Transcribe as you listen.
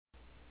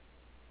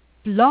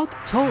Blog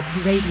Talk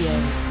Radio.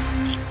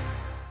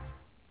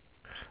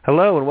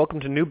 Hello and welcome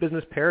to New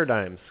Business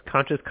Paradigms,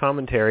 conscious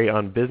commentary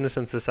on business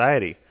and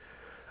society.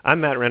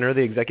 I'm Matt Renner,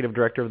 the Executive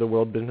Director of the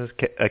World Business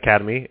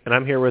Academy, and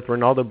I'm here with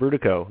Rinaldo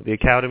Brutoco, the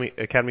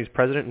Academy's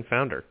President and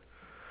Founder.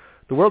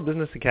 The World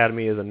Business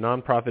Academy is a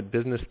nonprofit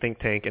business think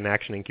tank and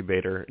action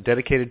incubator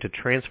dedicated to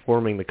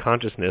transforming the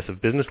consciousness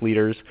of business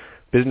leaders,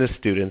 business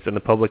students, and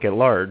the public at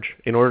large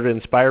in order to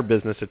inspire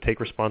business to take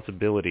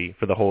responsibility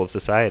for the whole of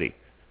society.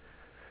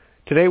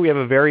 Today we have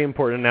a very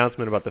important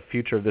announcement about the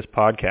future of this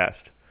podcast.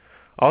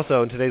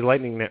 Also, in today's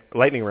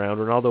lightning round,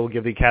 Rinaldo will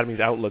give the Academy's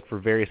outlook for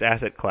various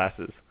asset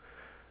classes.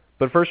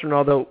 But first,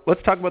 Rinaldo,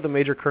 let's talk about the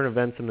major current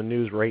events in the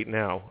news right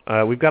now.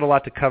 We've got a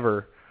lot to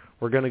cover.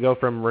 We're going to go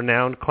from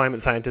renowned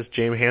climate scientist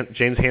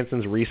James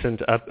Hansen's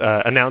recent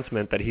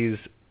announcement that he's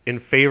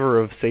in favor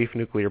of safe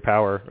nuclear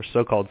power, or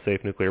so-called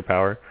safe nuclear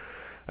power.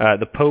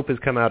 The Pope has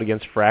come out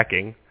against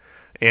fracking.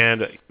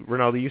 And,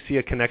 Rinaldo, you see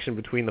a connection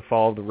between the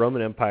fall of the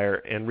Roman Empire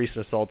and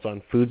recent assaults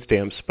on food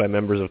stamps by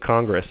members of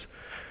Congress.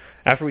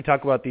 After we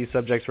talk about these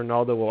subjects,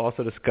 Rinaldo will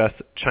also discuss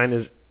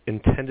China's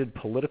intended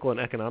political and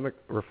economic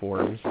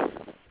reforms,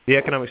 the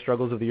economic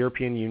struggles of the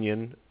European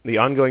Union, the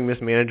ongoing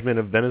mismanagement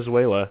of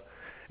Venezuela,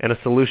 and a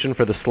solution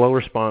for the slow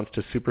response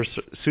to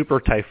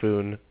super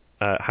typhoon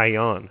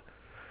Haiyan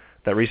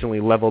that recently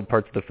leveled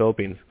parts of the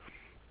Philippines.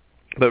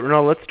 But,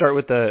 Rinaldo, let's start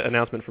with the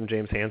announcement from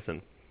James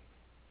Hansen.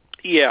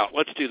 Yeah,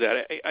 let's do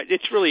that.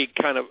 It's really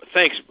kind of,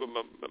 thanks,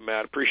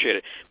 Matt, appreciate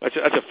it. That's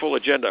a full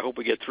agenda. I hope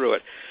we get through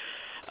it.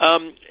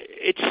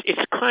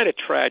 It's kind of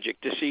tragic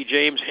to see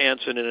James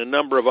Hansen and a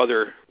number of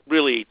other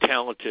really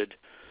talented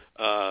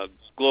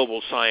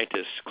global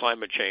scientists,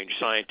 climate change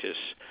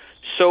scientists,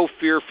 so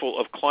fearful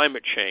of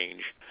climate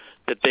change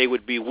that they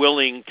would be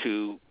willing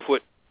to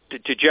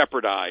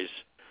jeopardize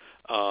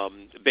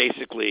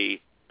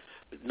basically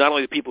not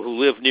only the people who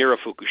live near a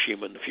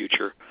Fukushima in the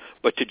future,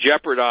 but to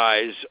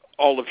jeopardize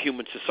all of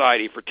human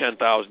society for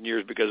 10,000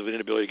 years because of an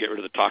inability to get rid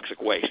of the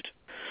toxic waste.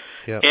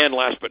 Yep. And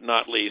last but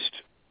not least,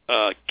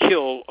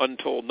 kill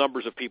untold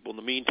numbers of people in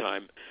the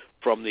meantime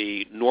from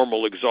the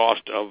normal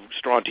exhaust of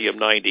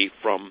strontium-90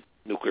 from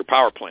nuclear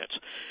power plants.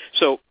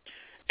 So,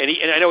 and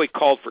I know he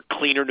called for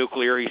cleaner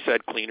nuclear. He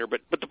said cleaner,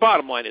 but the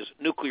bottom line is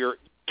nuclear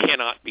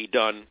cannot be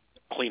done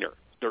cleaner.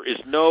 There is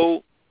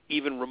no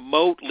even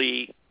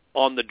remotely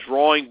on the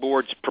drawing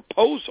board's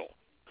proposal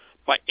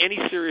by any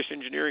serious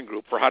engineering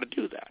group for how to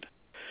do that.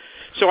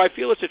 So I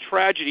feel it's a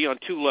tragedy on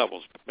two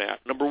levels, Matt.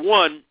 Number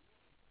one,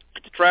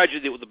 it's a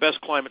tragedy that the best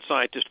climate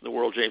scientist in the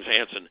world, James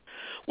Hansen,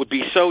 would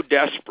be so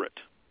desperate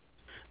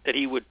that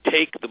he would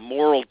take the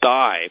moral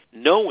dive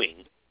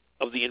knowing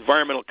of the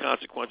environmental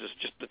consequences,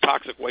 just the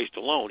toxic waste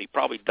alone. He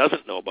probably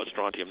doesn't know about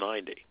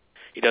strontium-90.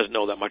 He doesn't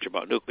know that much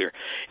about nuclear.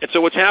 And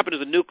so what's happened is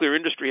the nuclear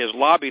industry has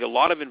lobbied a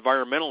lot of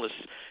environmentalists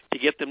to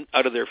get them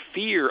out of their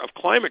fear of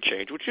climate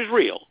change, which is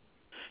real,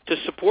 to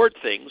support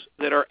things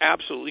that are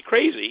absolutely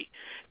crazy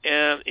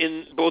and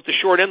in both the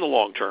short and the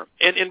long term.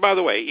 And by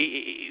the way,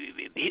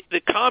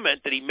 the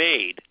comment that he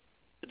made,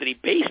 that he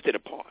based it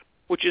upon,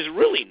 which is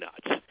really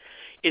nuts,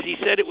 is he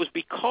said it was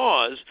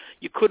because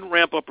you couldn't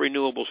ramp up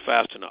renewables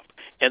fast enough.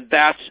 And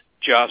that's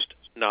just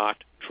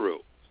not true.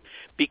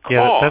 Because,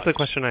 yeah, that's the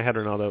question I had,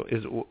 Rinaldo,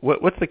 is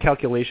what's the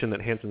calculation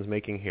that Hansen's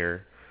making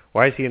here?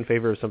 Why is he in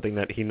favor of something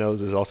that he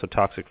knows is also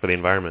toxic for the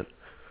environment?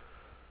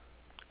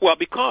 Well,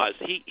 because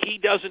he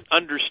doesn't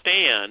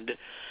understand,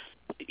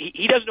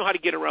 he doesn't know how to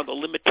get around the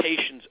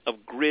limitations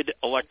of grid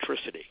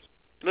electricity.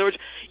 In other words,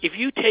 if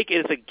you take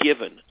it as a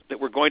given that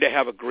we're going to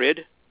have a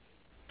grid,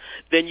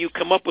 then you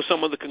come up with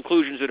some of the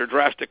conclusions that are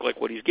drastic like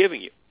what he's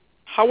giving you.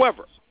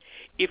 However,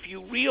 if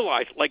you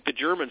realize, like the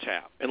Germans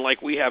have, and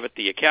like we have at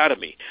the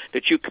Academy,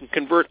 that you can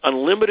convert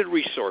unlimited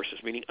resources,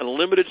 meaning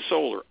unlimited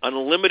solar,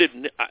 unlimited,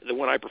 the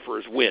one I prefer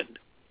is wind,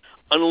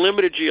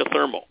 unlimited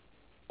geothermal,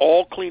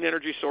 all clean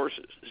energy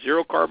sources,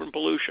 zero carbon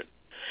pollution,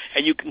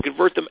 and you can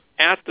convert them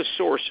at the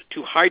source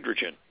to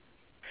hydrogen,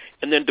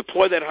 and then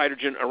deploy that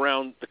hydrogen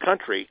around the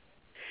country,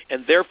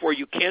 and therefore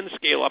you can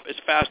scale up as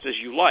fast as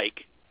you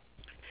like,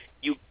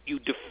 you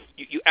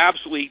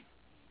absolutely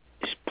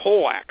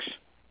poleaxe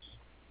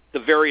the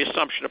very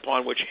assumption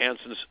upon which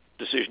Hansen's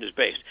decision is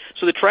based.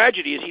 So the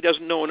tragedy is he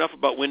doesn't know enough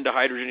about wind to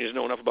hydrogen. He doesn't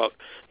know enough about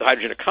the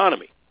hydrogen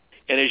economy.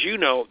 And as you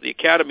know, the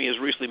Academy has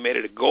recently made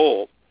it a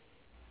goal,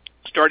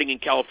 starting in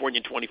California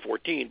in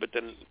 2014, but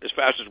then as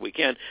fast as we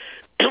can,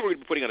 we're going to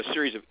be putting out a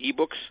series of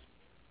e-books.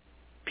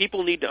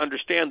 People need to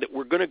understand that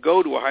we're going to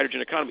go to a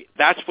hydrogen economy.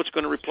 That's what's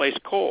going to replace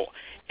coal.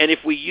 And if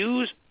we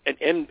use,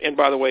 and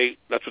by the way,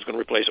 that's what's going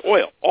to replace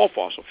oil, all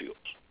fossil fuels.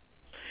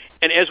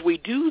 And as we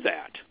do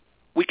that,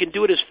 we can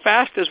do it as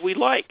fast as we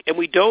like, and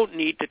we don't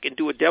need to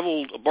do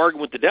a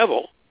bargain with the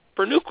devil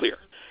for nuclear.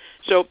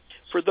 So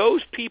for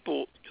those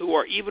people who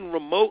are even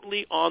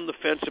remotely on the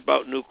fence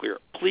about nuclear,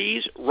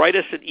 please write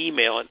us an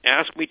email and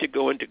ask me to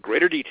go into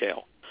greater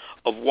detail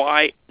of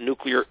why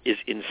nuclear is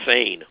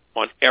insane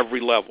on every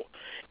level.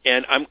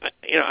 And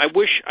I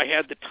wish I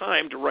had the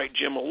time to write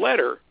Jim a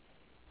letter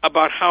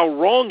about how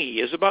wrong he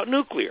is about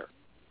nuclear.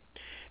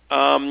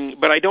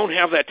 But I don't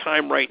have that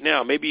time right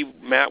now. Maybe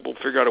Matt will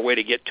figure out a way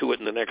to get to it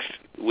in the next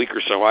week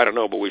or so. I don't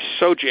know, but we're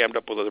so jammed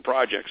up with other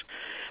projects.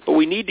 But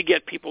we need to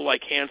get people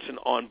like Hansen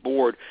on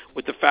board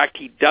with the fact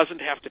he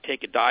doesn't have to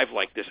take a dive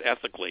like this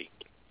ethically.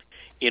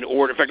 In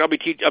order, in fact, I'll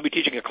be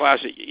teaching a class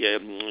at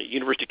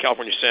University of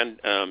California,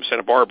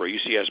 Santa Barbara,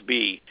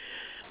 UCSB,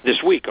 this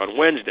week on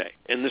Wednesday,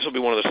 and this will be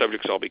one of the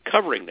subjects I'll be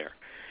covering there.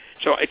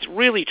 So it's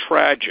really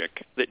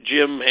tragic that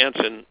Jim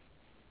Hansen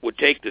would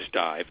take this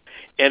dive,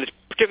 and it's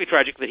particularly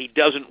tragic that he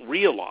doesn't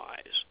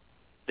realize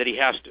that he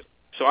has to.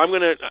 So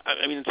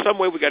in some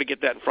way we got to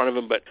get that in front of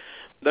him, but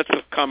that's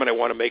the comment I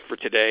want to make for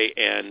today.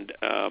 And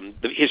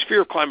his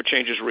fear of climate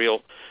change is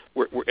real.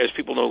 We're, as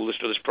people know who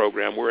listen to this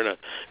program, we're in a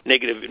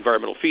negative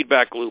environmental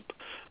feedback loop.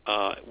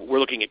 We're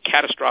looking at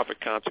catastrophic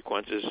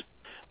consequences.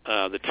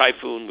 The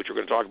typhoon, which we're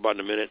going to talk about in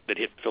a minute, that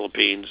hit the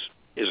Philippines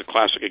is a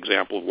classic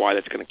example of why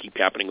that's going to keep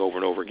happening over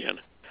and over again.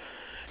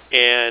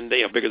 And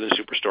bigger than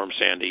Superstorm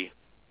Sandy,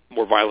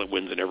 more violent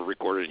winds than ever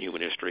recorded in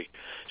human history.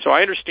 So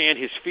I understand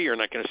his fear,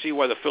 and I can see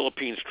why the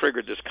Philippines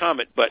triggered this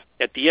comet. But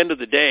at the end of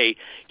the day,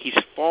 he's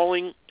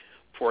falling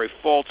for a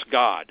false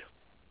god.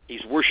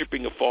 He's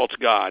worshiping a false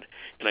god,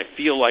 and I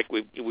feel like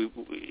we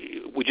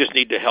just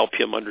need to help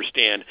him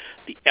understand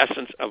the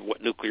essence of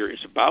what nuclear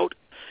is about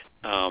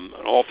on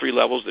all three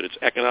levels, that it's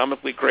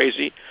economically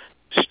crazy,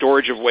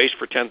 storage of waste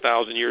for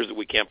 10,000 years that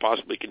we can't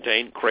possibly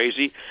contain,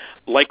 crazy,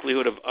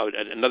 likelihood of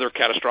another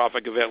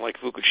catastrophic event like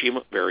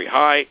Fukushima, very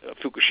high,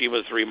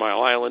 Fukushima, the 3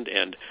 Mile Island,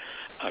 and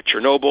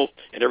Chernobyl,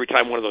 and every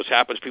time one of those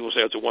happens, people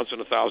say it's a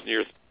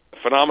once-in-a-thousand-year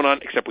phenomenon,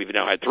 except we've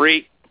now had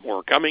 3, more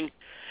are coming.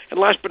 And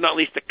last but not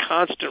least, the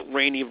constant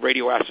raining of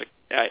radioactive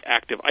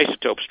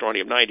isotopes,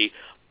 strontium-90,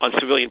 on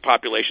civilian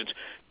populations,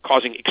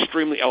 causing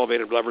extremely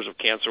elevated levels of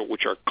cancer,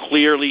 which are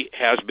clearly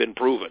has been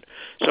proven.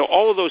 So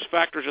all of those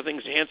factors are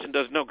things Hansen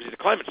doesn't know because he's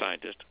a climate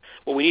scientist.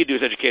 What we need to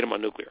do is educate him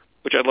on nuclear,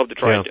 which I'd love to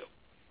try and do.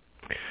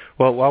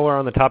 Well, while we're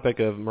on the topic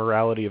of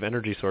morality of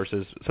energy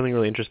sources, something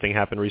really interesting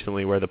happened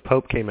recently where the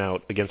Pope came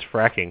out against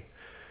fracking. Can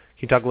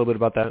you talk a little bit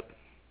about that?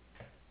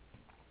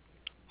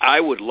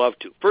 I would love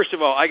to. First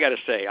of all, I got to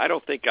say, I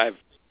don't think I've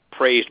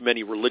praised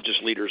many religious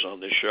leaders on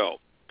this show,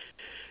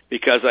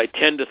 because I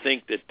tend to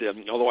think that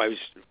although I'm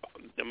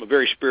a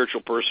very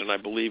spiritual person, I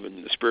believe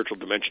in the spiritual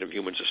dimension of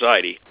human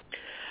society,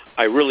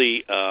 I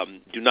really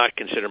do not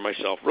consider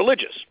myself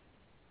religious.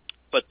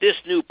 But this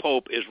new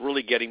Pope is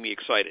really getting me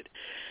excited.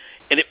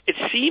 And it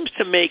seems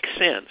to make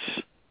sense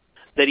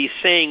that he's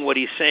saying what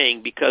he's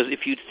saying, because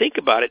if you think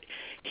about it,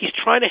 he's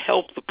trying to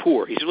help the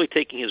poor. He's really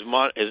taking his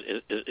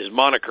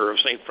moniker of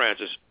St.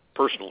 Francis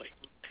personally.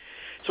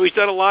 So he's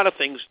done a lot of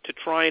things to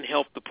try and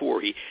help the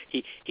poor.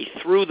 He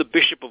threw the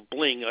Bishop of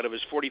Bling out of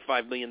his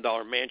 $45 million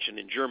mansion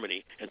in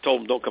Germany and told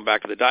him don't come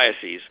back to the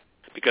diocese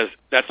because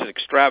that's an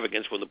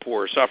extravagance when the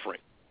poor are suffering.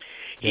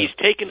 Yeah. He's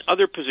taken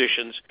other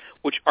positions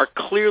which are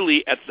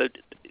clearly at the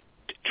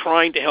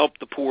trying to help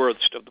the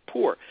poorest of the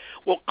poor.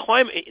 Well,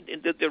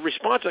 the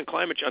response on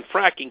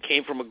fracking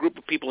came from a group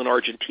of people in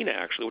Argentina,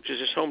 actually, which is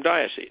his home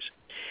diocese,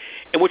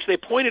 in which they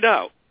pointed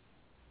out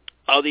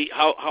how the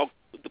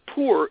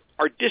poor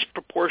are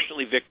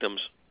disproportionately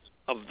victims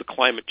of the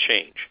climate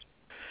change.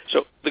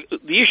 So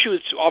the issue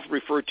that's often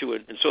referred to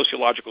in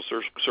sociological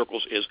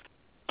circles is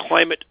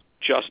climate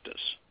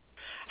justice.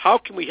 How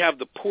can we have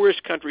the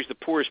poorest countries, the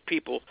poorest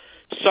people,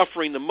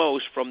 suffering the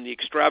most from the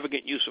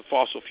extravagant use of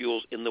fossil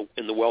fuels in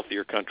the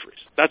wealthier countries?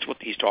 That's what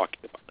he's talking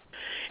about.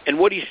 And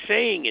what he's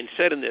saying and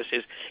said in this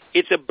is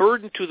it's a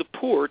burden to the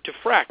poor to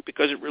frack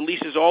because it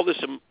releases all this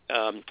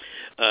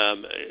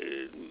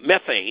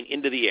methane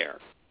into the air,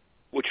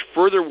 which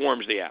further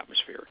warms the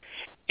atmosphere.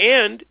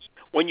 And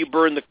when you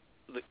burn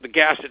the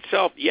gas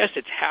itself, yes,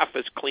 it's half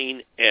as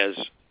clean as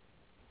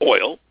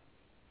oil,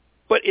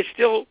 but it's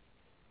still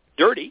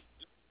dirty,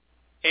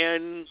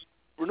 and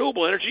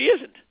renewable energy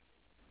isn't.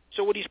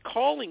 So what he's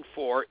calling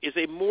for is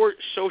a more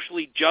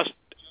socially just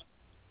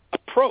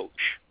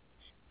approach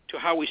to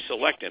how we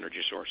select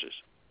energy sources,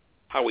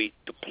 how we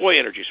deploy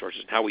energy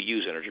sources, and how we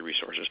use energy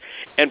resources.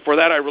 And for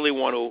that, I really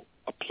want to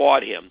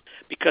applaud him,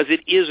 because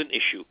it is an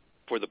issue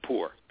for the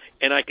poor.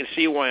 And I can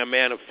see why a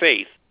man of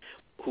faith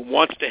who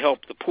wants to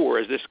help the poor,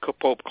 as this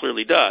Pope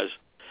clearly does,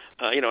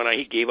 and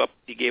he gave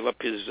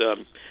up his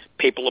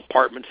papal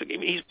apartments.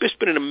 He's just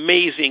been an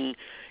amazing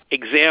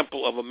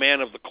example of a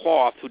man of the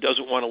cloth who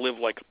doesn't want to live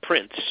like a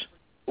prince,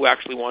 who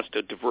actually wants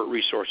to divert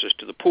resources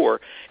to the poor.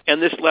 And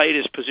this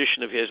latest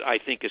position of his, I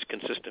think, is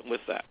consistent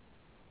with that.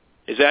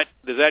 Does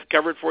that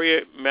cover it for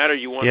you, Matt? Or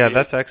you want? Yeah,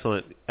 that's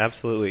excellent.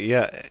 Absolutely.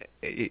 Yeah.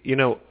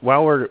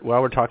 While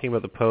we're talking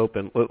about the Pope,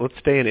 and let's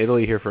stay in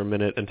Italy here for a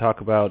minute and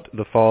talk about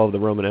the fall of the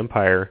Roman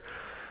Empire.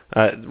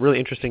 Really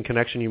interesting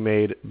connection you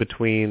made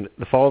between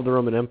the fall of the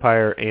Roman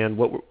Empire and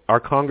what our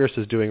Congress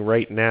is doing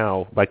right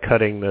now by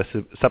cutting the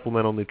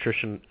Supplemental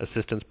Nutrition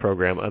Assistance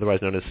Program, otherwise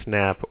known as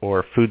SNAP,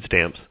 or food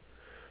stamps.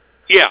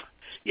 Yeah.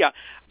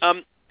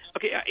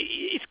 Okay,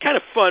 it's kind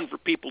of fun for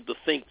people to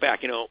think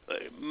back.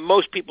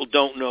 Most people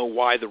don't know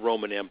why the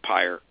Roman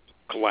Empire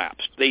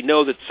collapsed. They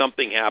know that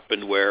something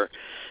happened where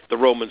the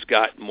Romans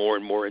got more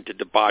and more into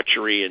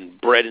debauchery and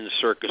bred in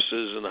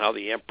circuses, and how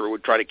the emperor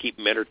would try to keep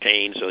them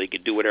entertained so he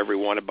could do whatever he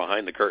wanted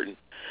behind the curtain.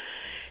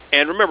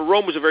 And remember,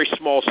 Rome was a very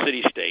small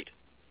city-state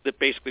that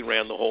basically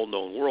ran the whole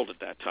known world at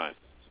that time.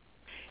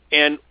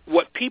 And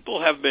what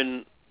people have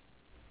been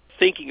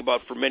thinking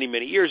about for many,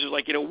 many years is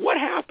like, what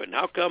happened?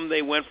 How come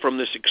they went from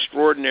this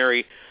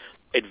extraordinary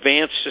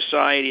advanced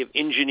society of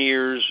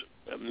engineers,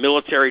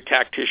 military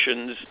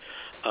tacticians,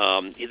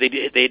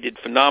 they did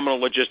phenomenal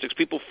logistics.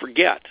 People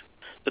forget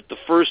that the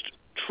first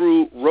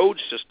true road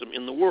system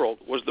in the world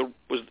was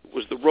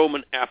the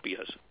Roman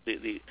appias,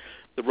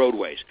 the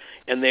roadways,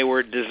 and they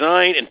were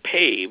designed and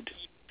paved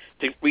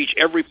to reach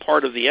every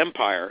part of the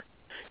empire,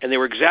 and they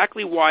were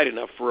exactly wide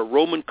enough for a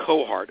Roman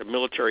cohort, a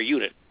military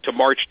unit, to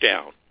march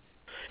down.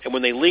 And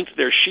when they linked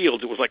their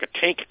shields, it was like a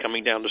tank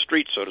coming down the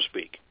street, so to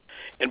speak.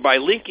 And by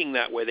linking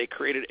that way, they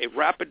created a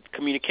rapid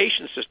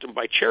communication system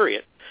by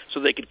chariot, so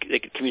they could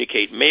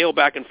communicate mail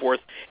back and forth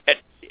at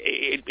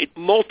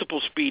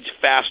multiple speeds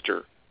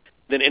faster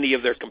than any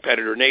of their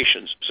competitor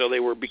nations. So they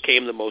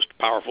became the most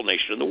powerful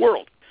nation in the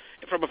world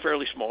from a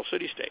fairly small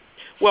city-state.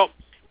 Well,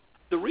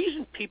 the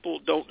reason people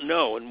don't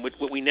know, and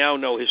what we now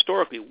know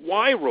historically,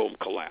 why Rome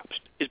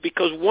collapsed, is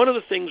because one of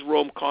the things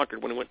Rome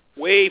conquered when it went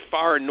way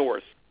far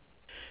north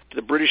to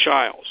the British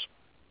Isles,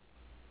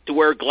 to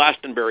where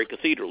Glastonbury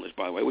Cathedral is,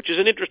 by the way, which is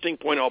an interesting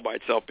point all by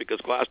itself, because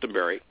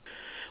Glastonbury,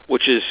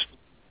 which is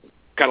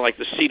kind of like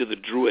the seat of the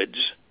Druids,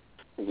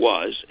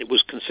 it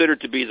was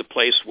considered to be the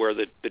place where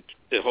the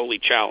Holy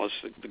Chalice,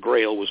 the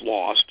Grail, was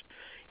lost.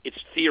 It's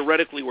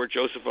theoretically where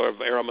Joseph of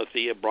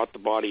Arimathea brought the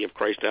body of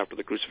Christ after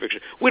the crucifixion.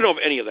 We don't know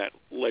if any of that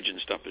legend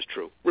stuff is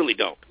true. Really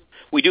don't.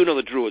 We do know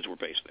the Druids were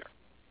based there.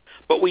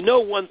 But we know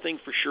one thing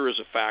for sure is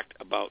a fact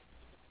about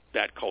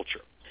that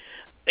culture.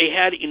 They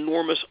had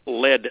enormous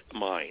lead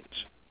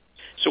mines.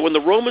 So when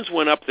the Romans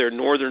went up there,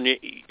 northern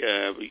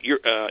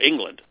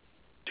England,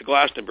 to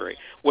Glastonbury,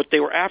 what they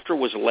were after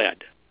was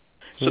lead.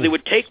 So they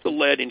would take the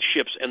lead in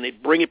ships and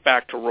they'd bring it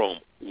back to Rome.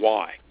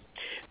 Why?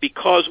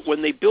 Because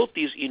when they built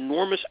these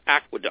enormous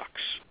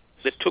aqueducts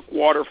that took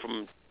water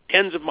from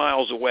tens of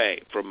miles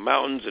away, from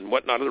mountains and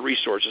whatnot, other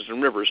resources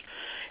and rivers,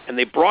 and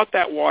they brought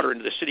that water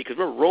into the city, because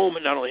remember, Rome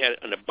not only had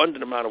an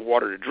abundant amount of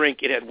water to drink,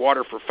 it had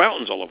water for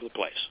fountains all over the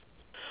place,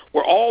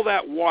 where all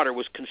that water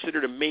was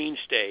considered a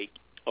mainstay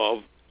of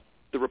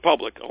the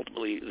Republic,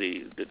 ultimately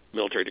the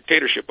military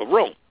dictatorship of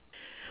Rome.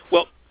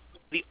 Well,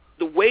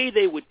 the way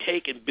they would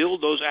take and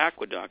build those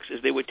aqueducts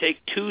is they would take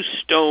two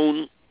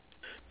stone,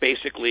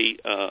 basically,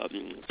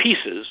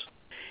 pieces,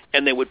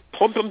 and they would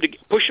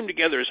push them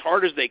together as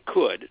hard as they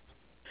could,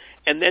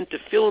 and then to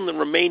fill in the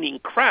remaining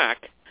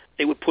crack,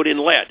 they would put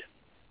in lead.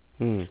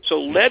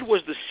 So lead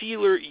was the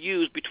sealer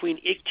used between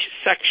each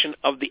section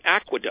of the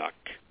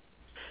aqueduct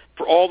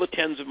for all the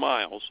tens of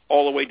miles,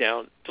 all the way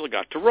down till it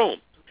got to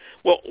Rome.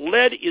 Well,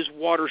 lead is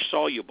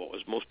water-soluble,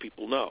 as most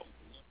people know.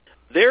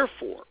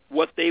 Therefore,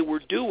 what they were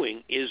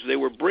doing is they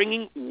were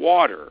bringing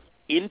water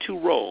into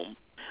Rome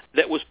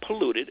that was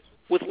polluted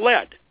with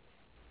lead.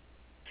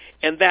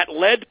 And that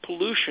lead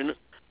pollution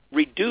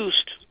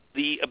reduced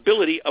the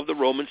ability of the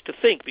Romans to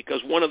think,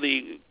 because one of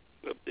the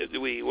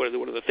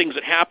things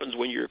that happens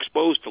when you're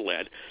exposed to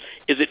lead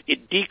is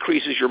it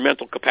decreases your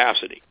mental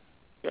capacity.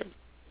 Okay?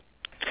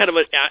 It's kind of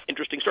an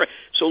interesting story.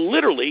 So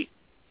literally,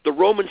 the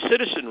Roman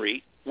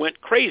citizenry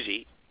went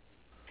crazy,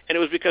 and it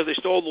was because they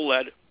stole the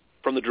lead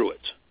from the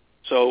Druids.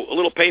 So a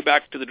little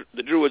payback to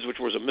the Druids, which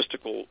was a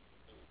mystical,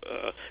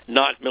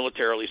 not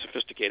militarily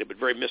sophisticated, but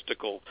very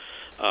mystical,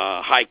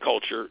 high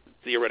culture,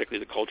 theoretically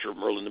the culture of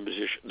Merlin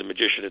the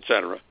magician,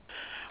 etc.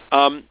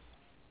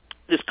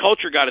 This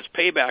culture got its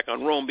payback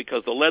on Rome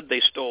because the lead they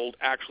stole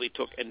actually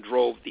took and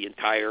drove the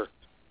entire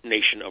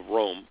nation of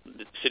Rome,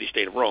 the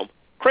city-state of Rome,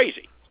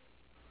 crazy.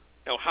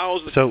 Now, how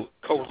is the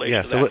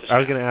correlation to that? I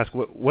was going to ask,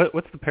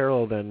 what's the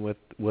parallel then with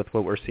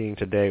what we're seeing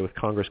today with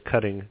Congress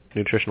cutting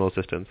nutritional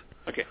assistance?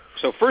 Okay,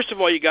 so first of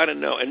all, you got to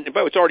know, and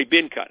it's already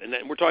been cut, and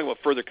we're talking about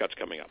further cuts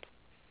coming up.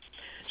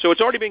 So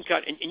it's already been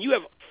cut, and you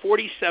have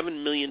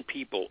 47 million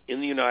people in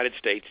the United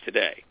States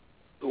today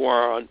who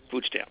are on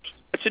food stamps.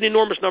 That's an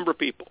enormous number of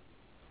people.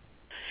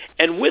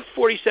 And with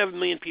 47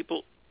 million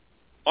people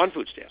on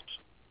food stamps,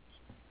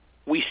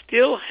 we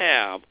still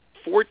have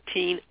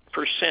 14%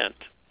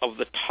 of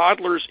the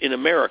toddlers in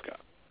America,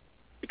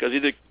 because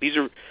these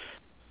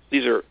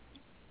are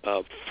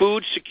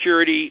food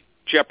security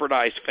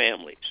jeopardized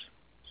families.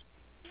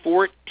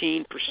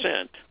 14%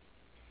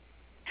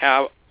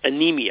 have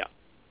anemia,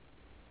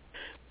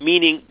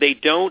 meaning they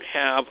don't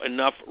have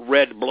enough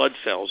red blood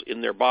cells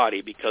in their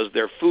body because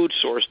their food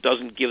source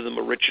doesn't give them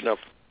a rich enough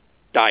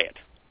diet.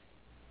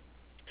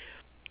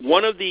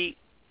 One of the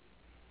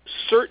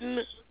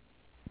certain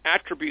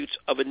attributes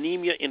of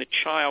anemia in a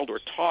child or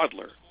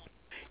toddler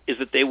is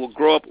that they will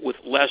grow up with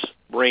less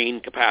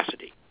brain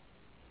capacity.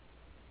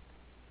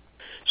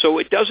 So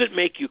it doesn't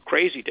make you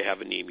crazy to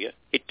have anemia.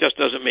 It just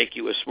doesn't make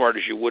you as smart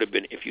as you would have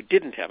been if you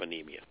didn't have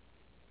anemia.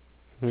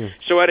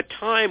 So at a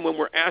time when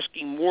we're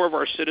asking more of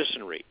our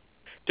citizenry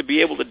to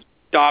be able to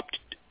adopt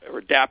or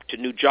adapt to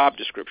new job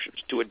descriptions,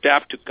 to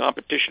adapt to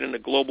competition in a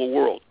global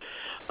world,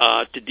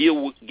 to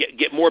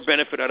get more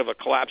benefit out of a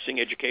collapsing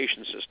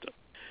education system.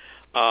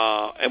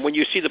 And when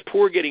you see the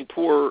poor getting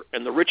poorer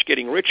and the rich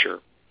getting richer,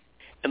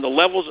 and the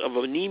levels of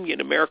anemia in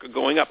America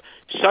going up,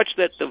 such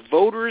that the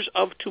voters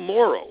of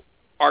tomorrow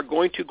are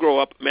going to grow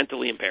up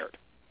mentally impaired.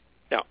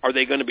 Now, are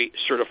they going to be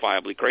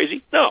certifiably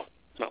crazy? No,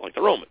 not like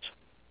the Romans.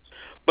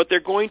 But they're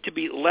going to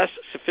be less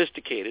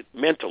sophisticated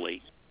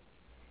mentally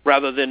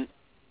rather than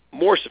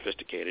more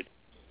sophisticated.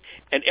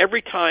 And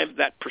every time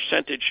that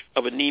percentage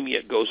of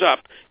anemia goes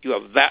up, you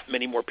have that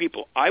many more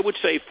people. I would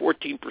say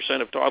 14%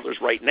 of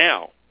toddlers right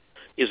now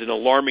is an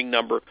alarming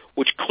number,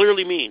 which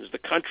clearly means the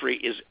country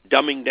is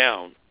dumbing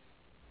down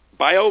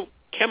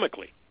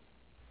biochemically,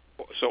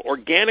 so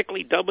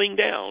organically doubling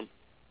down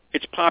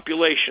its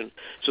population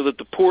so that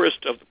the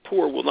poorest of the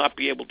poor will not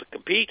be able to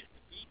compete,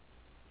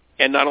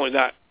 and not only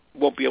that,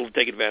 won't be able to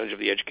take advantage of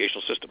the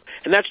educational system.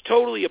 And that's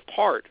totally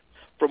apart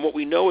from what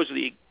we know is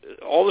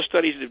all the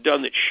studies that have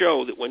done that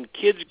show that when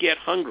kids get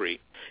hungry,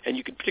 and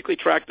you can particularly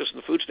track this in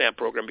the food stamp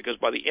program because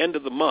by the end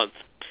of the month,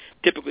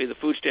 typically the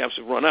food stamps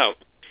have run out,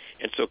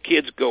 and so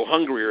kids go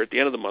hungrier at the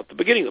end of the month, the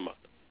beginning of the month.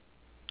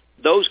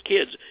 Those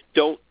kids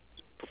don't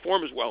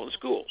perform as well in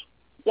schools.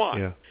 Why?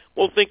 Yeah.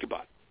 Well, think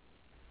about it.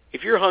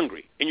 If you're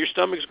hungry and your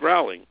stomach's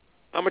growling,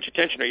 how much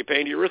attention are you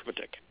paying to your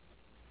arithmetic?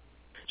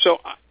 So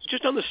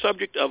just on the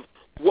subject of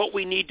what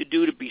we need to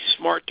do to be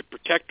smart to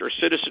protect our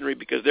citizenry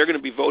because they're going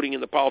to be voting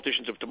in the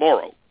politicians of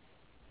tomorrow,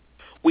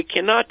 we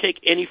cannot take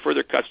any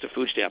further cuts to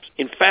food stamps.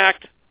 In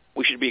fact,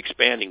 we should be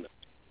expanding them.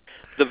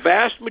 The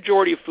vast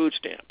majority of food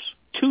stamps,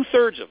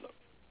 2/3 of them,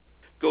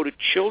 go to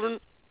children,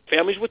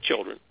 families with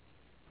children,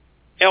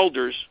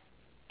 elders,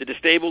 the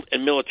disabled,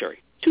 and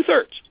military.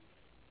 2/3.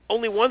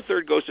 Only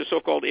 1/3 goes to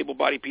so-called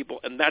able-bodied people,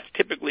 and that's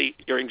typically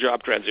during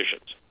job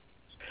transitions.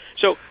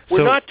 So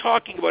we're not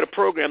talking about a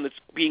program that's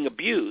being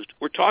abused.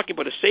 We're talking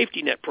about a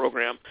safety net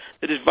program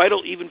that is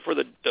vital even for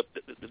the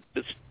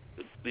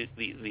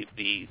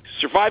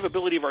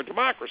survivability of our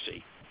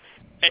democracy.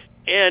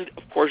 And,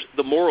 of course,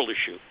 the moral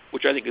issue,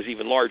 which I think is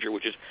even larger,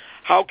 which is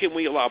how can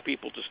we allow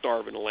people to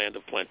starve in a land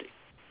of plenty?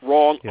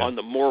 Wrong on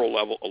the moral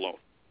level alone.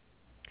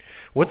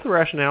 What's the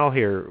rationale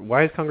here?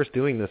 Why is Congress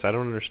doing this? I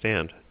don't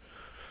understand.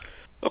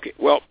 Okay,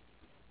 well,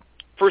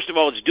 first of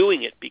all, it's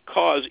doing it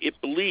because it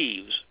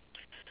believes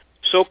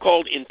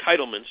so-called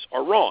entitlements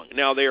are wrong.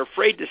 Now, they're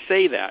afraid to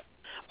say that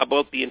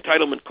about the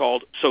entitlement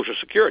called Social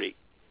Security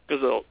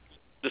because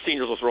the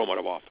seniors will throw them out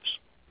of office.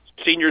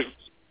 Seniors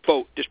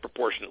vote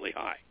disproportionately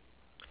high.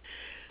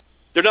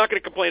 They're not going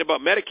to complain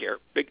about Medicare,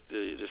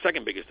 the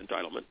second biggest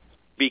entitlement,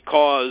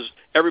 because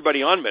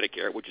everybody on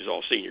Medicare, which is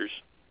all seniors,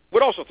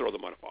 would also throw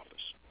them out of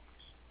office.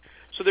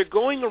 So they're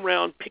going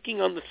around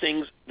picking on the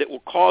things that will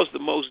cause the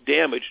most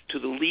damage to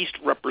the least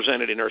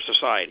represented in our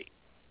society.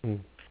 Mm.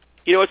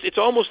 You know, it's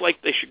almost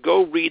like they should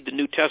go read the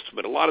New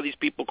Testament. A lot of these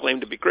people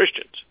claim to be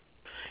Christians.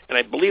 And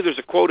I believe there's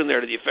a quote in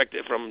there to the effect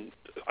that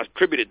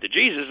attributed to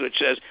Jesus, which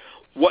says,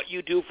 "What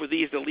you do for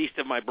these, the least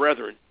of my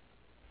brethren,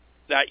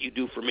 that you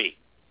do for me."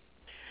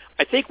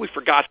 I think we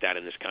forgot that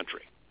in this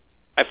country.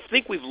 I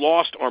think we've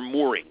lost our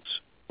moorings.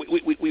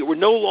 We were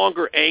no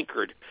longer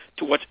anchored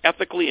to what's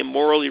ethically and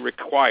morally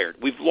required.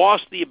 We've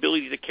lost the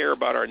ability to care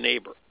about our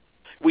neighbor.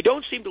 We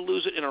don't seem to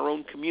lose it in our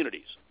own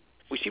communities.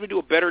 We seem to do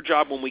a better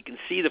job when we can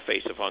see the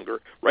face of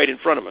hunger right in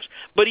front of us.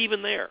 But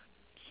even there,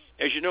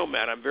 as you know,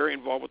 Matt, I'm very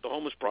involved with the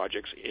homeless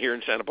projects here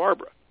in Santa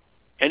Barbara.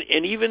 And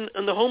even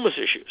on the homeless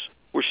issues,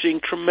 we're seeing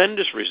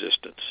tremendous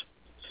resistance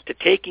to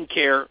taking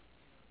care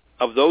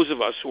of those of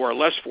us who are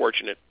less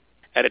fortunate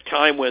at a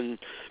time when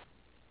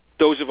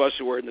those of us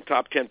who are in the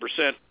top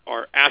 10%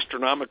 are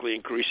astronomically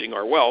increasing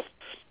our wealth.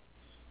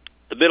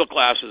 The middle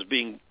class is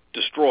being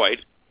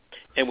destroyed,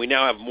 and we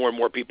now have more and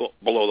more people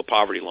below the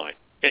poverty line.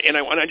 And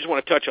I just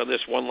want to touch on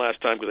this one last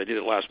time because I did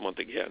it last month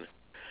again.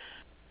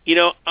 You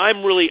know,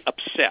 I'm really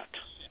upset,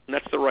 and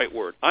that's the right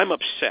word. I'm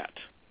upset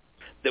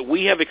that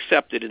we have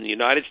accepted in the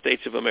United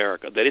States of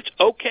America that it's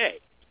okay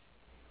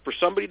for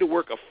somebody to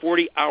work a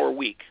 40-hour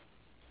week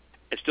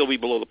and still be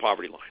below the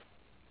poverty line.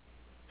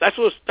 That's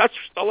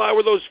a lot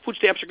where those food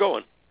stamps are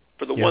going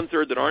for the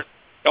 1/3 that aren't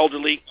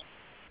elderly.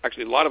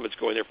 Actually, a lot of it's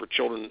going there for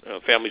children,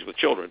 families with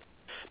children,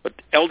 but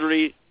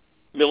elderly,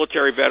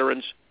 military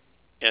veterans,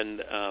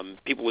 and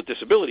people with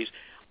disabilities.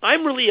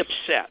 I'm really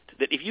upset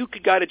that if you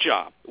got a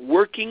job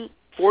working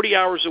 40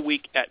 hours a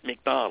week at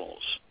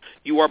McDonald's,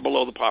 you are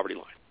below the poverty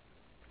line.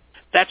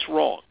 That's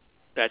wrong.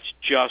 That's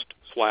just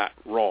flat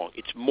wrong.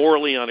 It's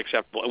morally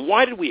unacceptable. And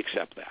why did we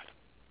accept that?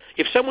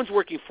 If someone's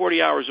working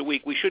 40 hours a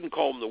week, we shouldn't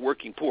call them the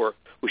working poor.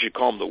 We should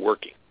call them the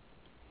working.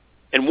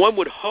 And one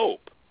would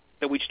hope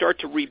that we'd start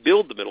to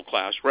rebuild the middle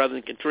class rather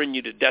than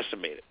continue to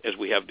decimate it, as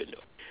we have been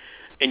doing.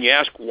 And you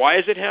ask, why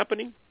is it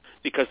happening?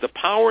 Because the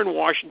power in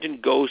Washington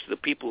goes to the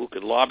people who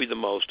can lobby the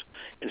most,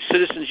 and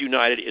Citizens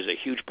United is a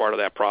huge part of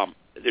that problem.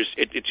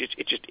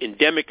 It's just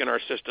endemic in our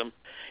system,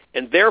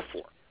 and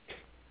therefore,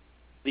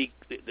 the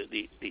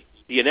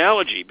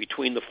analogy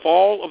between the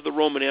fall of the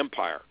Roman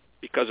Empire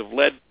because of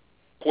lead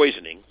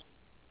poisoning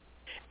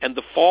and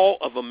the fall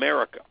of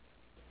America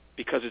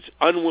because its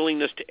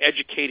unwillingness to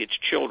educate its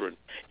children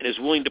and is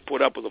willing to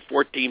put up with a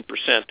 14%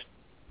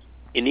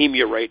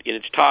 anemia rate in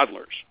its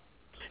toddlers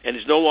and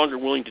is no longer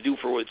willing to do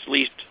for its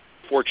least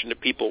fortunate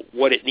people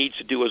what it needs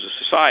to do as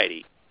a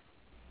society.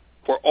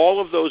 For all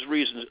of those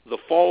reasons, the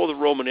fall of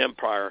the Roman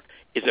Empire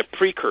is a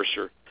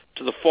precursor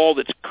to the fall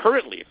that's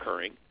currently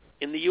occurring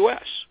in the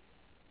U.S.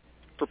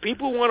 For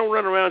people who want to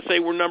run around and say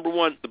we're number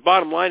one, the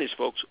bottom line is,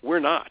 folks, we're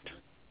not.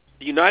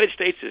 The United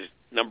States is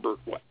number,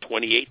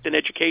 28th in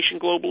education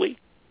globally?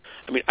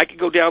 I mean, I could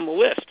go down the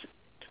list.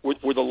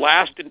 We're the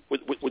last,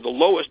 we're the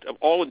lowest of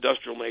all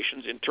industrial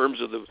nations in terms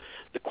of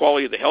the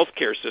quality of the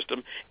healthcare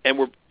system, and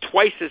we're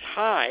twice as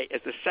high as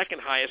the second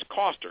highest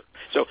coster.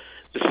 So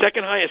the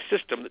second highest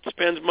system that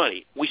spends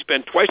money, we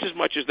spend twice as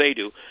much as they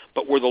do,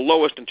 but we're the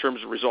lowest in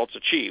terms of results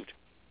achieved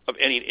of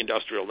any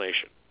industrial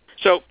nation.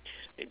 So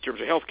in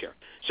terms of healthcare.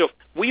 So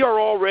we are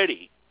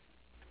already,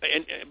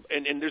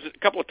 and there's a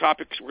couple of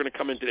topics we're going to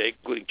come in today,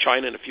 including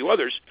China and a few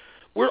others,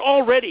 we're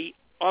already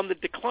on the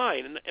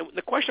decline. And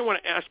the question I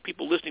want to ask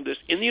people listening to this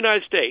in the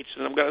United States,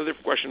 and I've got another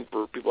question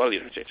for people out of the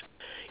United States.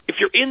 If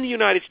you're in the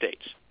United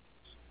States,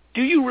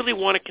 do you really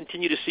want to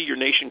continue to see your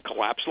nation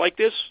collapse like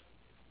this,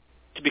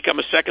 to become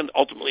a second,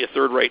 ultimately a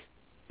third-rate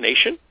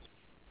nation?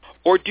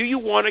 Or do you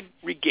want to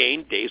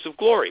regain days of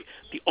glory?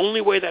 The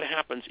only way that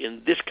happens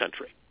in this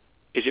country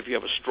is if you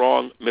have a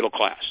strong middle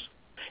class.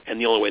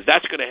 And the only way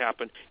that's going to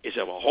happen is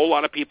if a whole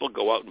lot of people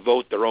go out and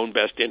vote their own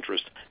best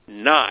interest,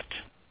 not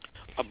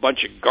a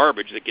bunch of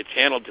garbage that gets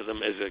handled to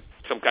them as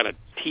some kind of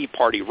Tea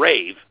Party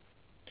rave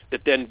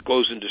that then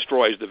goes and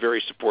destroys the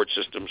very support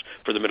systems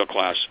for the middle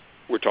class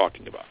we're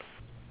talking about.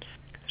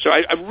 So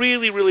I'm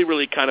really, really,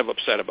 really kind of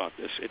upset about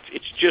this.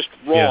 It's just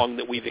wrong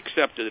that we've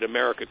accepted that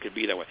America could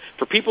be that way.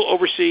 For people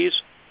overseas,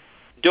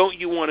 don't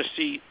you want to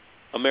see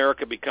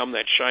America become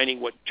that shining,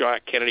 what John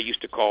Kennedy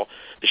used to call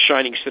the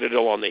shining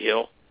citadel on the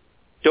hill?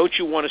 Don't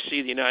you want to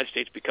see the United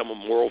States become a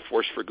moral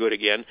force for good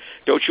again?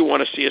 Don't you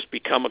want to see us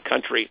become a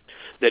country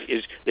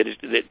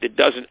that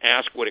doesn't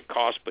ask what it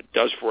costs but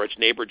does for its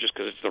neighbor just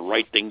because it's the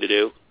right thing to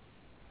do?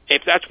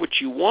 If that's what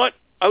you want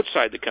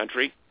outside the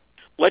country,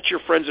 let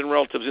your friends and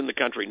relatives in the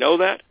country know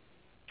that.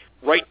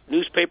 Write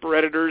newspaper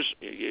editors,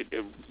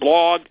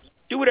 blog,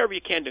 do whatever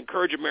you can to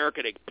encourage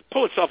America to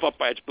pull itself up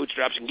by its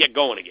bootstraps and get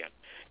going again.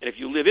 And if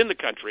you live in the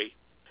country,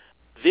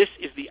 this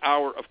is the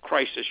hour of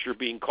crisis you're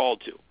being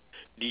called to.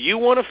 Do you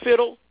want to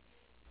fiddle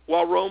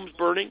while Rome's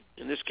burning,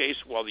 in this case,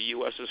 while the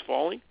U.S. is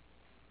falling?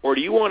 Or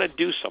do you want to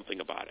do something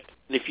about it?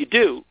 And if you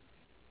do,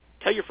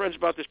 tell your friends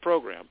about this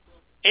program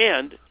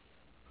and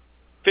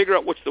figure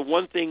out what's the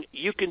one thing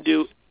you can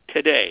do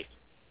today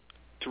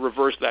to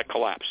reverse that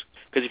collapse.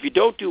 Because if you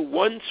don't do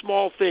one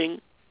small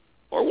thing,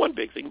 or one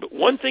big thing, but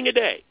one thing a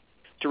day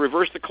to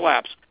reverse the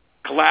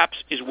collapse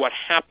is what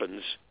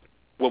happens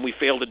when we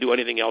fail to do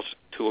anything else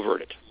to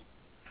avert it.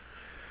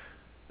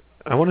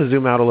 I want to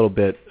zoom out a little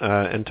bit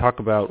and talk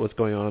about what's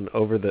going on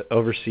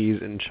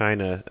overseas in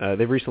China.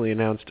 They've recently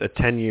announced a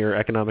 10-year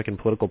economic and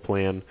political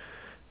plan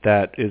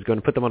that is going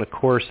to put them on a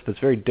course that's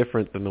very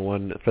different than the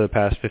one for the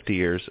past 50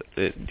 years.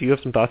 Do you have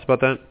some thoughts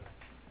about that?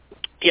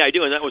 Yeah, I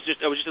do, and I was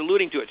just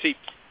alluding to it. See,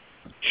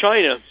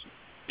 China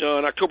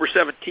on October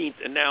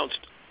 17th announced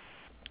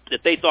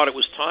that they thought it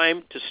was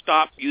time to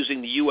stop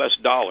using the U.S.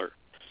 dollar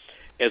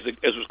as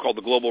was called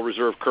the global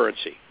reserve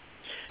currency.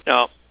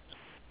 Now,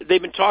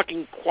 they've been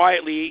talking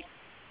quietly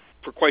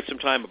for quite some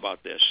time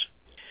about this,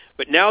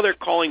 but now they're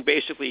calling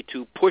basically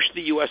to push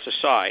the U.S.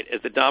 aside as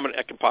the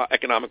dominant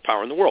economic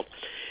power in the world.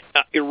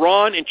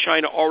 Iran and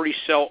China already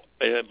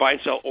buy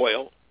and sell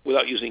oil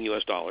without using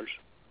U.S. dollars,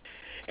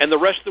 and the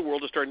rest of the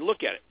world is starting to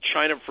look at it.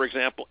 China, for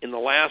example, in the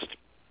last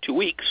 2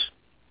 weeks,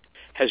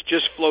 has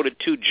just floated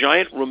 2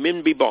 giant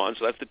renminbi bonds.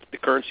 So that's the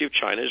currency of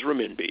China is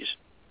renminbis,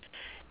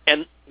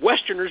 and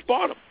Westerners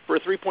bought them for a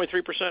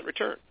 3.3%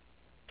 return.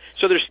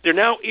 So they're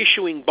now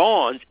issuing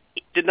bonds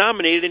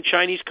denominated in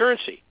Chinese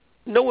currency.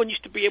 No one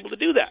used to be able to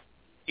do that.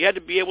 You had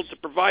to be able to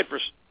provide for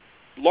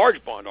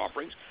large bond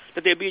offerings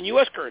that they'd be in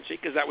U.S. currency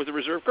because that was the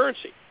reserve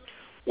currency.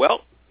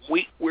 Well,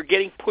 we're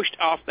getting pushed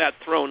off that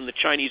throne, and the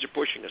Chinese are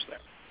pushing us there.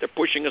 They're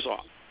pushing us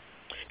off.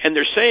 And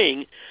they're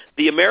saying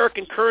the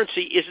American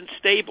currency isn't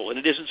stable and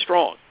it isn't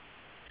strong.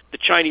 The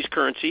Chinese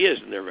currency is,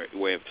 in their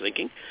way of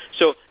thinking.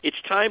 So it's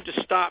time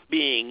to stop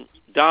being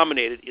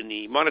dominated in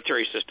the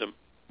monetary system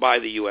by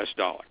the U.S.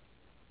 dollar.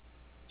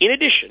 In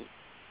addition,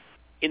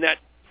 in that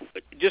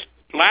just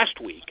last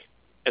week,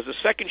 as the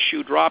second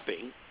shoe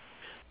dropping,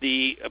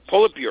 the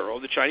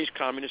Politburo, the Chinese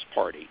Communist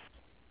Party,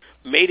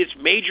 made its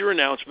major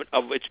announcement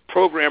of its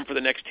program for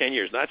the next 10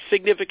 years. That's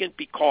significant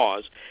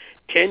because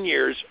 10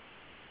 years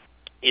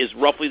is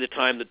roughly the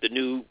time that the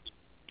new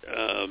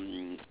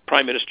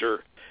prime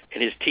minister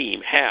and his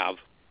team have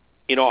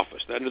in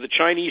office. Now, under the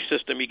Chinese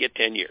system, you get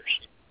 10 years.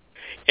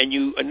 And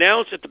you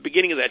announce at the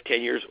beginning of that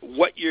 10 years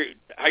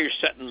how you're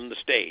setting the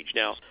stage.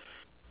 Now,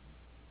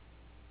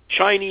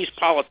 Chinese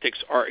politics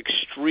are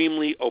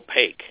extremely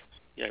opaque.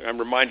 I'm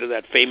reminded of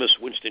that famous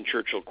Winston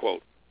Churchill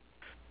quote,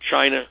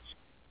 China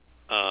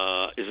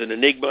is an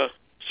enigma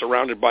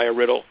surrounded by a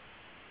riddle,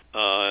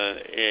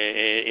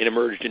 and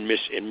emerged in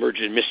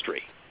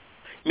mystery.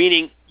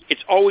 Meaning,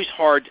 it's always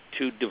hard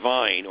to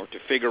divine or to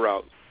figure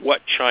out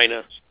what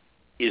China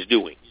is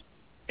doing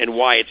and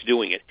why it's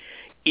doing it,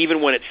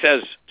 even when it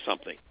says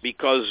something,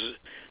 because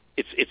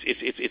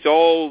it's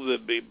all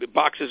the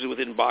boxes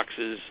within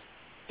boxes,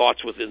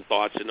 thoughts within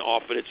thoughts, and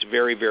often it's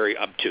very, very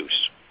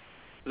obtuse.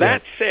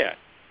 That said,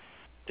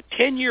 the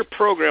 10-year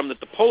program that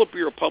the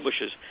Politburo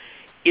publishes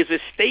is a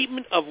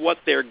statement of what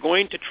they're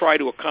going to try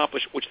to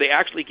accomplish, which they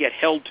actually get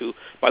held to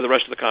by the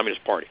rest of the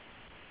Communist Party.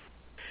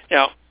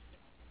 Now,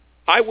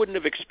 I wouldn't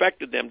have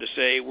expected them to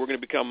say we're going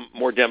to become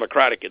more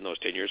democratic in those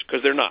 10 years,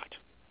 because they're not.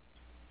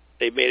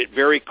 They've made it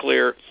very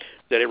clear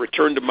that a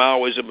return to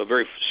Maoism, a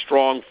very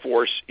strong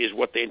force, is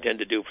what they intend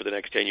to do for the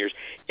next 10 years.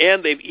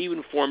 And they've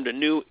even formed a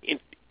new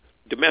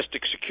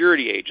domestic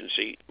security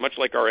agency, much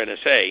like our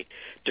NSA,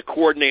 to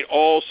coordinate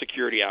all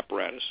security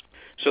apparatus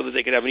so that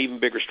they can have an even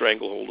bigger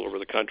stranglehold over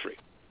the country.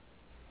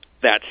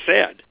 That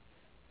said,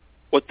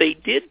 what they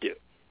did do,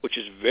 which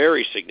is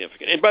very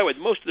significant, and by the way,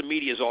 most of the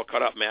media is all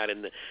caught up, Matt,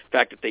 in the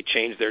fact that they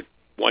changed their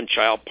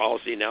one-child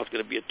policy, and now it's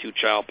going to be a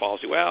two-child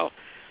policy. Well,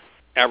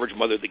 average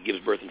mother that gives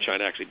birth in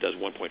China actually does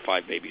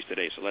 1.5 babies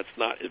today, so that's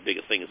not as big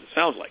a thing as it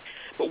sounds like.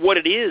 But what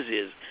it is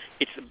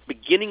it's the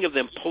beginning of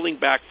them pulling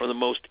back from the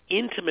most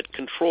intimate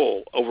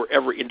control over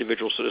every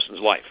individual citizen's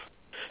life.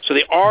 So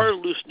they are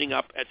loosening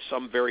up at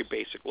some very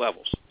basic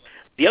levels.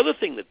 The other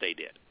thing that they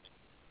did,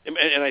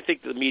 and I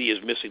think the media is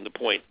missing the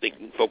point,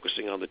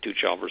 focusing on the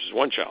two-child versus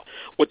one-child.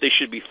 What they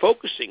should be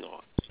focusing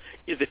on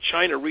is that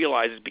China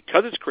realizes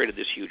because it's created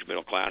this huge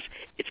middle class,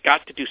 it's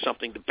got to do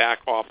something to back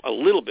off a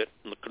little bit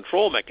from the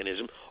control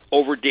mechanism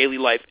over daily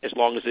life as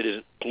long as it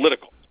isn't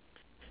political.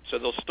 So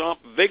they'll stomp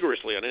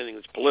vigorously on anything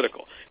that's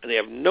political, and they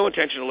have no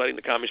intention of letting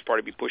the Communist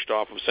Party be pushed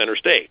off of center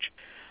stage.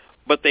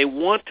 But they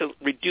want to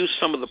reduce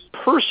some of the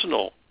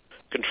personal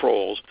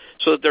controls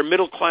so that their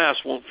middle class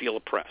won't feel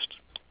oppressed.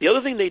 The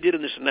other thing they did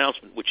in this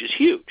announcement, which is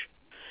huge,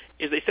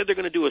 is they said they're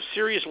going to do a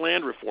serious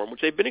land reform,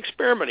 which they've been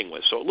experimenting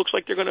with, so it looks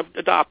like they're going to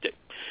adopt it,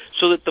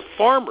 so that the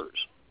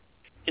farmers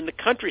in the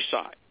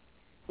countryside,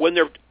 when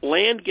their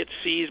land gets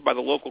seized by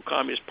the local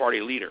Communist Party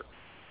leader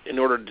in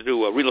order to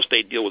do a real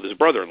estate deal with his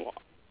brother-in-law,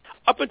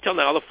 up until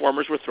now the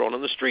farmers were thrown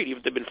on the street, even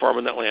if they've been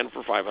farming that land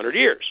for 500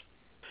 years.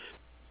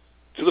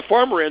 So the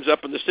farmer ends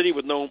up in the city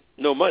with no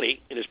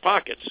money in his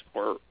pockets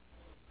or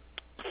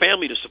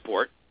family to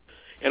support,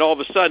 and all of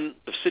a sudden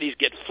the cities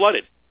get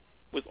flooded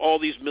with all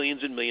these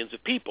millions and millions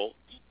of people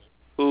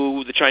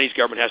who the Chinese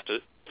government has to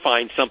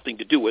find something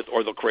to do with,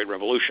 or they'll create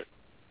revolution.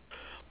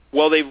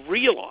 Well, they've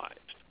realized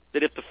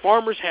that if the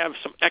farmers have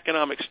some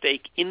economic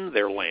stake in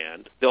their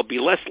land, they'll be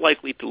less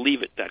likely to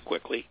leave it that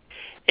quickly.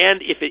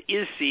 And if it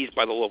is seized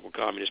by the local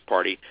Communist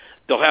Party,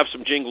 they'll have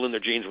some jingle in their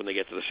jeans when they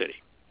get to the city.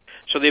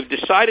 So they've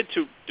decided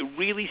to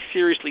really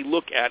seriously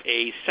look at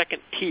a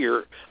second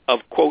tier of,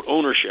 quote,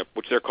 ownership,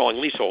 which they're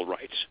calling leasehold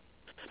rights.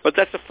 But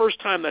that's the first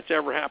time that's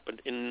ever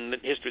happened in the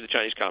history of the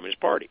Chinese Communist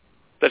Party.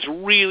 That's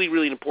really,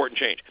 really an important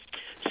change.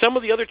 Some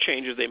of the other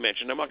changes they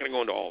mentioned, I'm not going to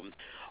go into all of them,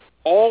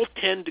 all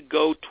tend to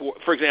go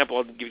toward, for example,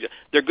 I'll give you,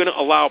 they're going to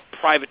allow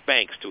private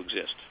banks to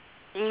exist.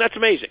 And that's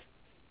amazing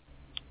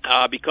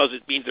because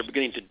it means they're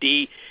beginning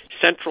to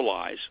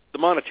decentralize the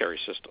monetary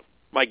system.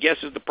 My guess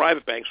is the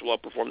private banks will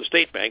outperform the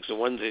state banks, and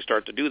when they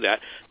start to do that,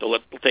 it'll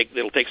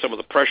take some of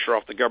the pressure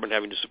off the government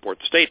having to support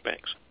the state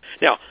banks.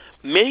 Now,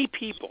 many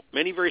people,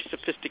 many very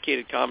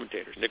sophisticated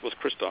commentators, Nicholas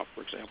Kristof,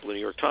 for example, in the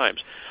New York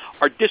Times,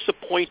 are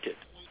disappointed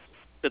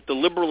that the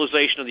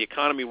liberalization of the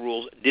economy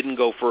rules didn't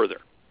go further,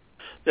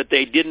 that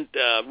they didn't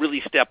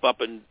really step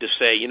up and to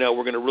say,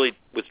 we're going to really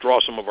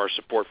withdraw some of our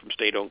support from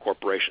state-owned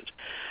corporations.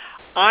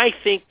 I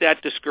think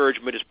that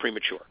discouragement is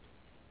premature.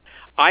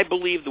 I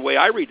believe the way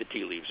I read the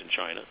tea leaves in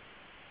China,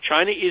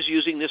 China is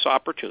using this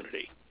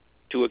opportunity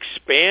to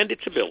expand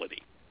its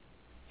ability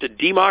to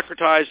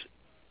democratize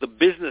the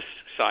business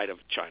side of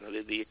China,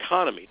 the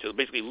economy, to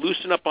basically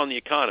loosen up on the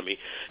economy,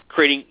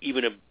 creating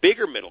even a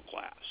bigger middle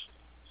class.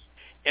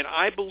 And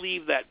I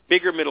believe that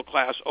bigger middle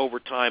class over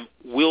time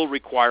will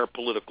require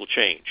political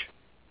change.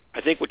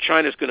 I think what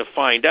China's going to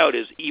find out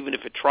is even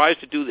if it tries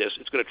to do this,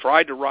 it's going to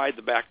try to ride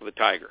the back of the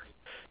tiger.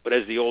 But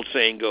as the old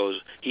saying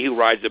goes, he who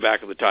rides the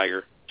back of the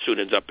tiger soon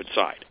ends up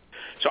inside.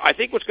 So I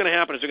think what's going to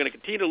happen is they're going to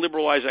continue to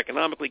liberalize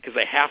economically because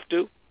they have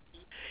to,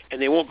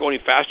 and they won't go any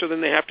faster than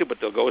they have to, but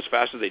they'll go as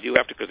fast as they do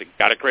have to because they've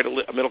got to create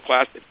a middle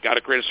class, they've got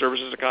to create a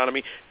services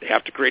economy, they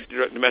have to create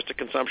domestic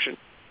consumption.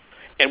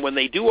 And when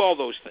they do all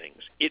those things,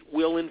 it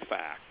will, in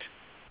fact,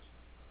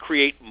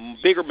 create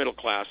bigger middle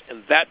class,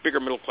 and that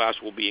bigger middle class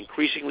will be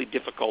increasingly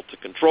difficult to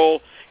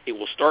control. It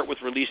will start with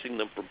releasing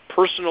them from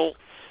personal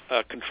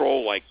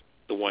control like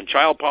the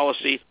one-child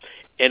policy,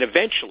 and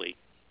eventually,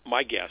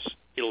 my guess,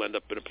 it'll end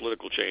up in a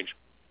political change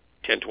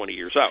 10, 20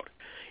 years out.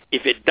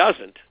 If it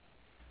doesn't,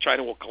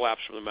 China will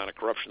collapse from the amount of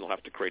corruption they'll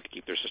have to create to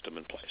keep their system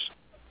in place.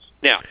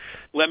 Now,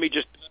 let me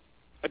just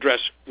address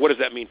what does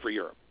that mean for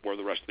Europe or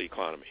the rest of the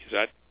economy. Is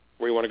that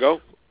where you want to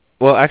go?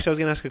 Well, actually, I was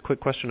going to ask a quick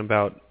question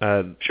about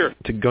Sure.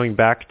 going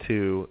back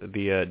to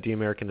the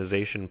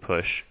de-Americanization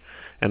push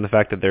and the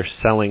fact that they're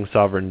selling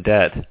sovereign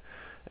debt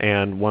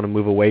and want to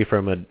move away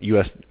from a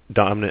U.S.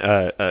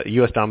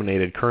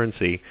 dominated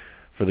currency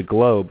for the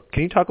globe.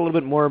 Can you talk a little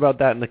bit more about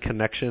that and the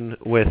connection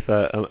with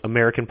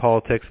American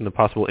politics and the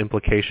possible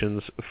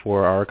implications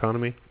for our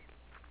economy?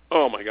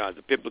 Oh, my God.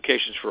 The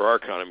implications for our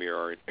economy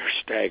are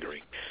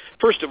staggering.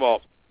 First of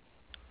all,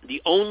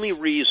 the only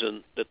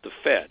reason that the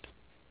Fed,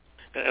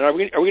 and are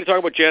we going to talk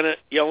about Janet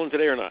Yellen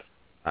today or not?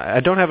 I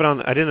don't have it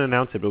on. I didn't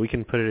announce it, but we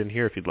can put it in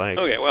here if you'd like.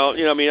 Okay, well,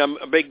 I'm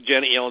a big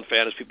Janet Yellen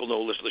fan, as people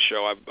know who listen to the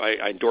show.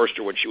 I endorsed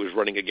her when she was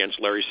running against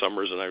Larry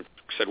Summers, and I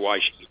said why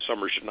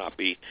Summers should not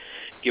be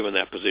given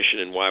that position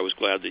and why I was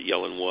glad that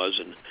Yellen was,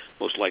 and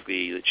most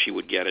likely that she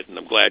would get it, and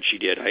I'm glad she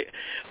did.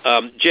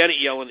 Janet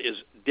Yellen is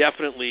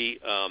definitely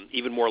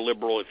even more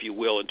liberal, if you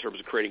will, in terms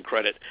of creating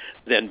credit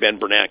than Ben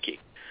Bernanke.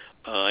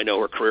 I know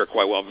her career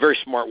quite well. Very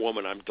smart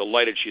woman. I'm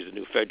delighted she's the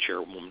new Fed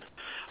chairwoman.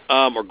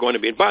 Or going to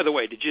be. And by the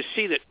way, did you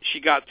see that she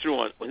got through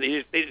on when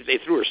they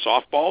threw her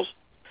softballs?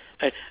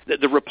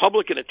 The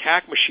Republican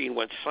attack machine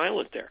went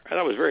silent there. I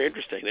thought it was very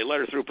interesting. They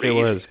let her through pretty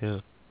easy. It was,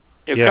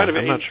 yeah.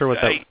 I'm not sure what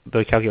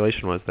the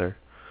calculation was there.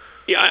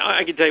 Yeah,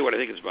 I can tell you what I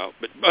think it's about.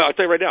 But I'll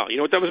tell you right now. You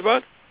know what that was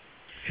about?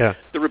 Yeah.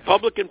 The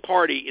Republican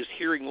Party is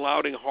hearing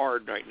loud and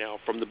hard right now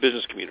from the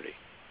business community.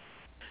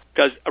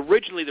 Because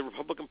originally the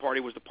Republican Party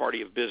was the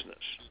party of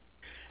business.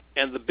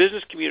 And the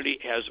business community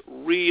has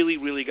really,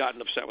 really gotten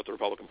upset with the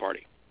Republican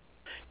Party.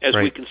 As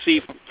we can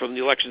see from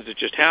the elections that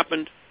just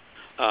happened,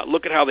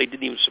 look at how they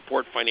didn't even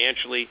support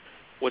financially,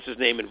 what's his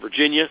name in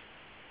Virginia?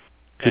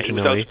 Cuccinelli. He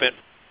was outspent.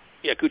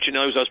 Yeah,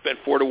 Cuccinelli was outspent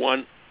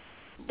 4-1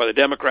 by the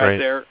Democrat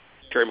there,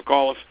 Terry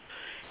McAuliffe.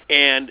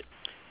 And,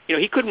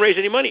 he couldn't raise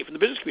any money from the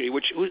business community,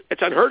 which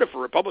it's unheard of for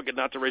a Republican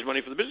not to raise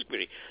money from the business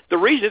community. The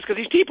reason is because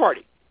he's Tea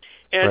Party.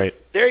 And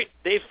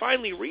they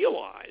finally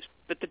realized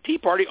that the Tea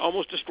Party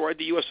almost destroyed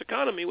the U.S.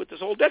 economy with this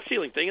whole debt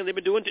ceiling thing, and they've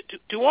been doing it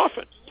too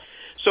often.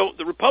 So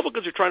the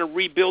Republicans are trying to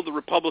rebuild the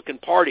Republican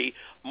Party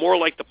more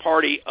like the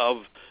party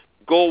of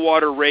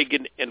Goldwater,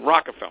 Reagan, and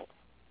Rockefeller.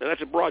 Now,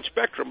 that's a broad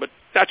spectrum, but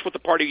that's what the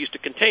party used to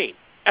contain.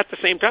 At the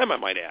same time, I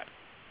might add.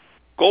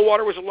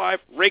 Goldwater was alive,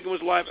 Reagan was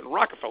alive, and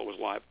Rockefeller was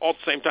alive, all at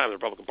the same time in the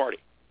Republican Party.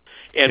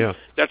 And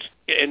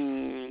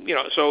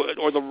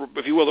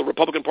if you will, the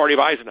Republican Party of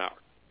Eisenhower.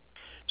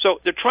 So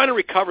they're trying to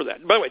recover that.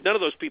 And by the way, none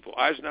of those people,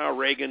 Eisenhower,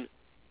 Reagan,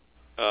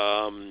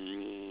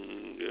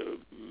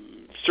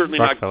 certainly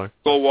Rockefeller. Not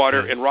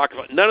Goldwater and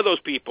Rockefeller. None of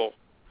those people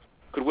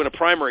could win a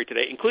primary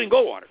today, including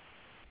Goldwater,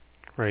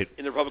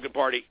 in the Republican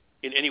Party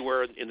in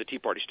anywhere in the Tea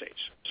Party states.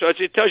 So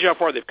it tells you how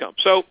far they've come.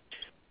 So,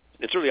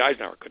 and certainly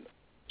Eisenhower couldn't.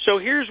 So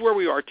here's where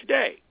we are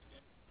today.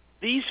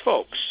 These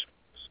folks,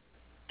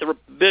 the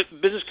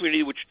business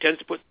community, which tends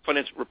to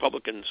finance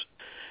Republicans,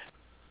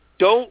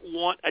 don't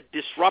want a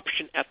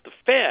disruption at the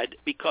Fed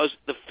because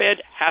the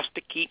Fed has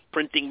to keep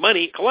printing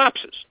money, it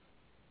collapses.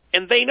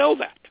 And they know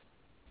that.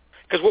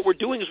 Because what we're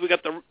doing is we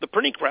got the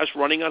printing press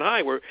running on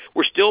high. We're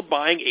still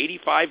buying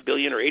 $85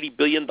 billion or $80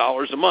 billion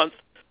a month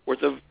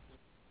worth of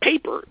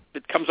paper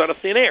that comes out of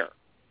thin air.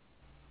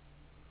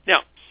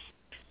 Now,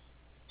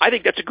 I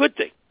think that's a good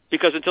thing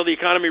because until the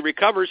economy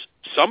recovers,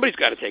 somebody's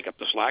got to take up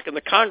the slack, and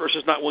the Congress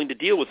is not willing to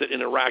deal with it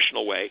in a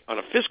rational way on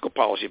a fiscal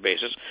policy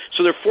basis.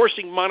 So they're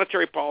forcing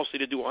monetary policy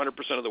to do 100%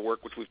 of the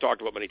work, which we've talked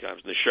about many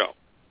times in this show.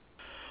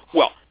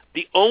 Well,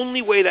 the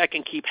only way that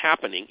can keep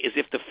happening is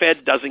if the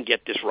Fed doesn't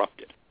get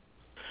disrupted.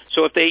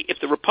 So if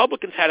the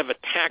Republicans had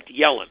attacked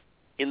Yellen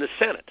in the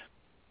Senate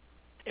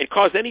and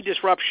caused any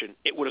disruption,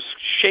 it would have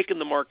shaken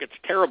the markets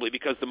terribly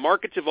because the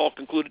markets have all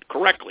concluded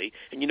correctly,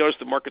 and you notice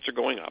the markets are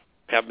going up,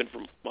 have been for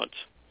months.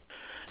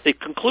 They've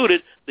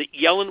concluded that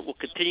Yellen will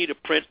continue to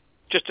print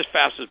just as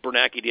fast as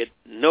Bernanke did.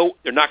 No,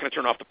 they're not going to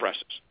turn off the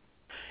presses.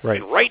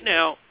 Right. And right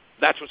now,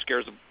 that's what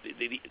scares them.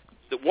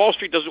 The Wall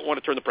Street doesn't want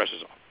to turn the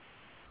presses off.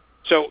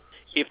 So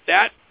if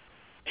that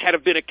had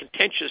been a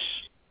contentious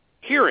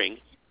hearing,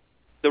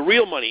 the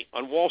real money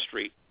on Wall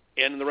Street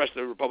and the rest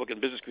of the Republican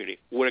business community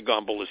would have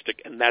gone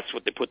ballistic, and that's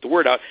what they put the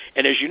word out.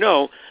 And as you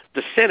know,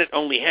 the Senate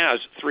only has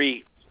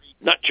 3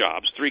 nut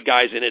jobs, 3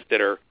 guys in it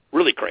that are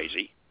really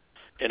crazy,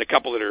 and a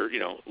couple that are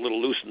a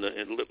little loose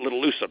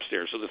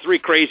upstairs. So the 3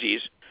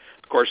 crazies,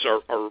 of course,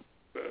 are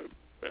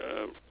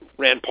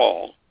Rand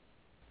Paul,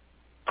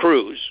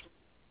 Cruz,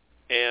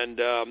 and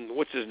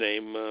what's his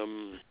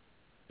name?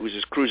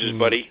 Who's Cruz's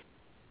buddy?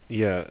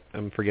 Yeah,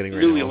 I'm forgetting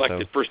right newly now. Newly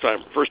elected,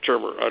 first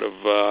termer out of,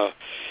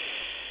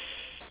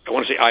 I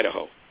want to say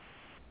Idaho.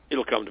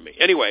 It'll come to me.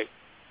 Anyway,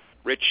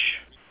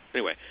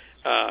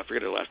 I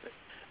forget his last name.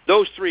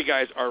 Those 3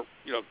 guys are,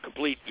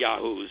 complete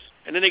yahoos.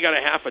 And then they got a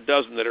half a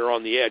dozen that are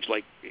on the edge,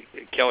 like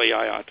Kelly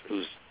Ayotte,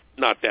 who's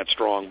not that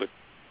strong, but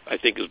I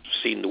think has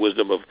seen the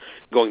wisdom of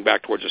going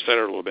back towards the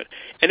center a little bit.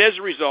 And as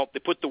a result, they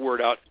put the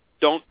word out,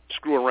 don't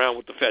screw around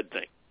with the Fed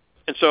thing.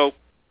 And so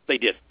they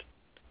didn't.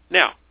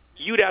 Now,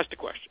 you'd asked the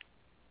question.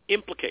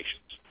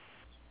 Implications.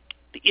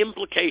 The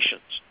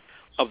implications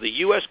of the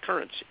U.S.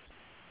 currency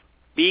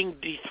being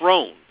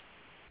dethroned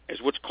as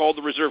what's called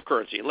the reserve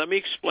currency. And let me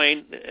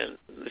explain, and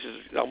this is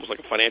almost like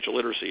a financial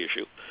literacy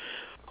issue.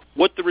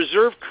 What the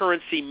reserve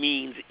currency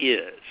means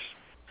is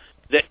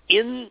that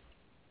in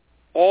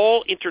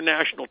all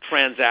international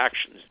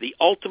transactions, the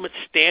ultimate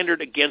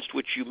standard against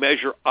which you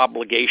measure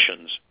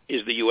obligations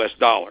is the U.S.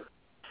 dollar,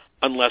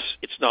 unless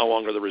it's no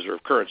longer the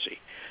reserve currency.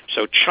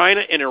 So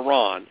China and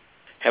Iran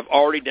have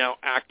already now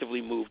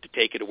actively moved to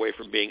take it away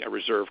from being a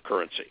reserve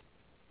currency.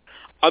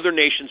 Other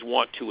nations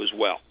want to as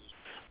well.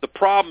 The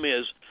problem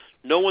is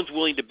no one's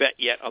willing to bet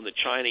yet on the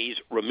Chinese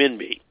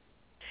renminbi,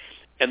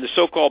 and the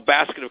so-called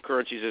basket of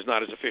currencies is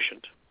not as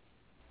efficient.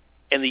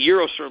 And the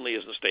euro certainly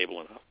isn't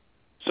stable enough.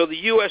 So the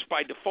U.S.,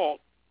 by default,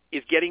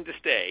 is getting to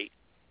stay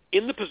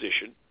in the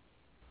position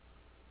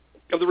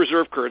of the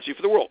reserve currency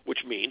for the world,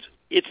 which means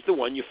it's the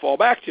one you fall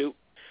back to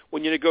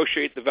when you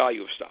negotiate the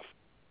value of stuff.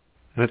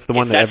 And it's the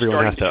one that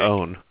everyone has to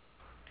own.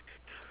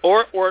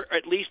 Or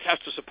at least has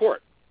to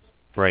support.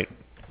 Right.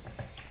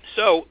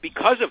 So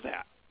because of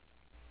that,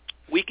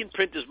 we can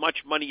print as much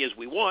money as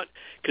we want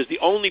because the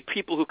only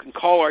people who can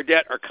call our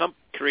debt are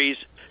countries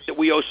that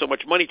we owe so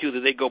much money to that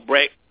they go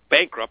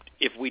bankrupt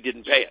if we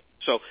didn't pay it.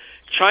 So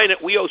China,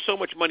 we owe so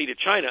much money to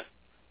China,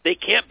 they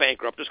can't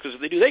bankrupt us because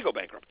if they do, they go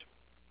bankrupt.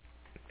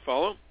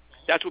 Follow?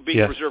 That's what being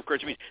a reserve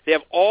currency means. They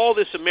have all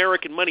this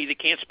American money they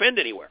can't spend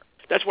anywhere.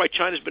 That's why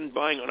China's been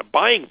buying on a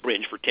buying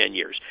binge for 10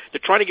 years.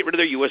 They're trying to get rid of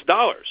their U.S.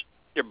 dollars.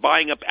 They're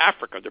buying up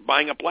Africa. They're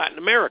buying up Latin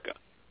America.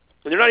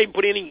 And they're not even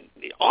putting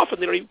any, often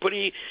they don't even put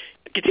any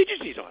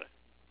contingencies on it.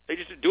 They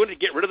just do it to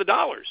get rid of the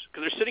dollars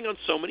because they're sitting on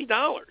so many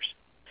dollars.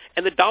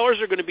 And the dollars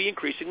are going to be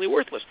increasingly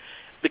worthless.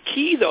 The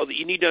key, though, that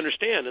you need to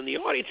understand, and the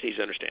audience needs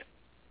to understand,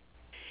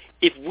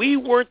 if we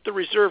weren't the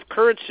reserve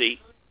currency,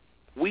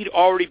 we'd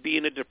already be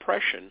in a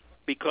depression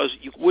because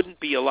you wouldn't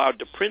be allowed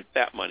to print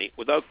that money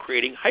without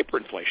creating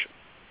hyperinflation.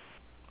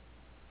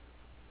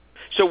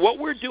 So what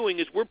we're doing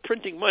is we're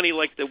printing money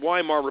like the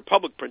Weimar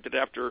Republic printed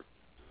after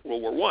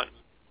World War I.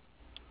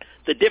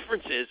 The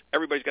difference is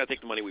everybody's got to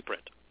take the money we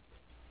print.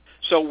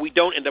 So we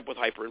don't end up with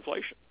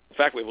hyperinflation. In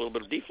fact, we have a little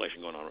bit of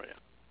deflation going on right now.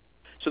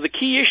 So the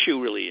key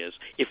issue really is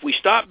if we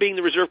stop being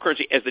the reserve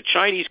currency, as the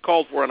Chinese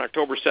called for on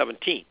October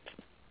 17th,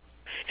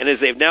 and as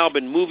they've now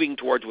been moving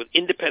towards with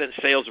independent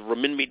sales of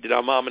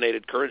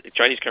renminbi-denominated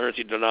Chinese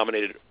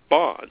currency-denominated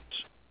bonds,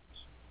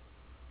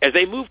 as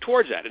they move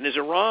towards that, and as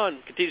Iran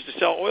continues to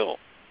sell oil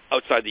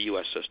outside the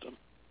U.S. system,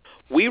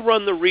 we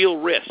run the real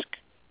risk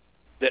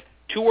that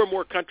two or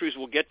more countries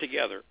will get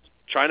together,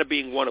 China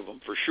being one of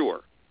them for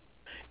sure,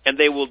 and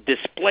they will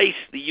displace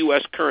the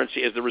U.S.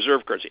 currency as the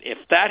reserve currency. If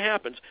that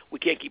happens, we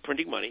can't keep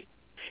printing money,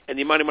 and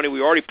the amount of money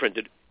we already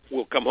printed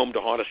will come home to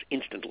haunt us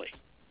instantly.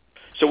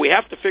 So we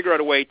have to figure out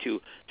a way to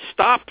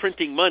stop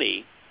printing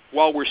money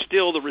while we're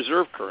still the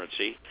reserve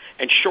currency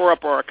and shore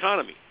up our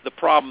economy. The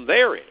problem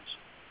there is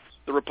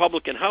the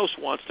Republican House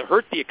wants to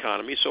hurt the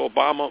economy, so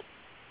Obama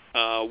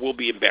will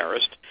be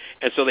embarrassed,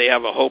 and so they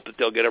have a hope that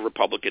they'll get a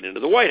Republican into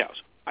the White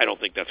House. I don't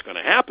think that's going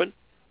to happen,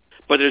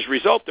 but as a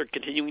result, they're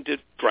continuing to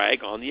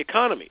drag on the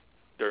economy.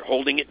 They're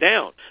holding it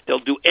down. They'll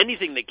do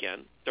anything they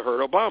can to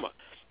hurt Obama.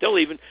 They'll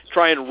even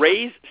try and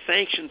raise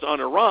sanctions on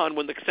Iran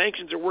when the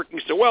sanctions are working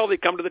so well. They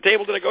come to the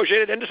table to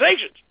negotiate an end to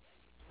sanctions.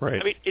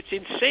 Right. I mean, it's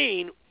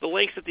insane the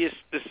lengths that this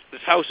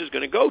House is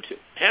going to go to,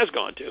 has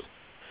gone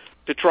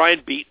to try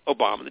and beat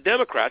Obama and the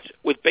Democrats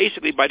with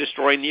basically by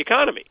destroying the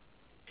economy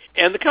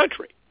and the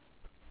country.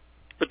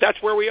 But that's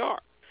where we are.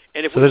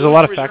 And if we lose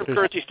the reserve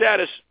currency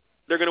status,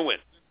 they're going to win.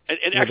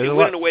 And actually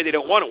win in a way they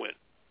don't want to win.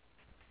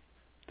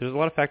 There's a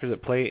lot of factors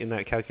that play in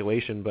that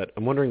calculation, but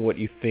I'm wondering what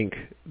you think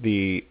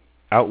the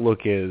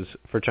outlook is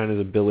for China's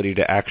ability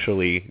to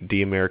actually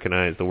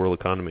de-Americanize the world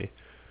economy.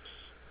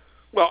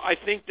 Well, I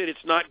think that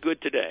it's not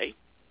good today.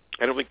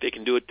 I don't think they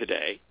can do it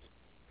today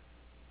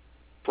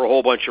for a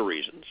whole bunch of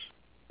reasons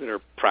that are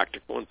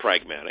practical and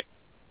pragmatic.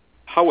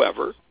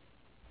 However,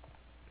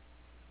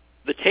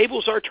 the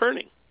tables are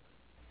turning.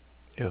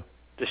 Yeah.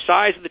 The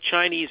size of the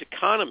Chinese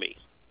economy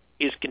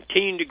is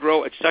continuing to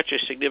grow at such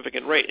a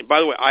significant rate. And by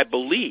the way, I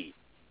believe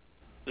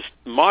the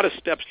modest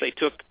steps they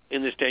took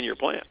in this 10-year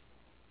plan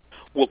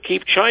will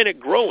keep China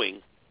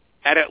growing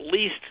at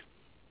least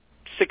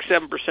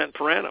 6-7%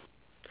 per annum.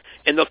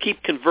 And they'll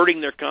keep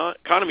converting their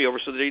economy over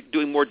so they're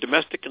doing more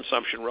domestic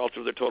consumption relative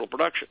to their total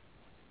production,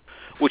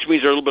 which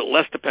means they're a little bit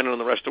less dependent on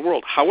the rest of the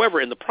world.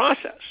 However, in the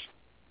process,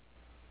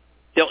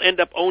 they'll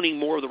end up owning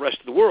more of the rest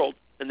of the world,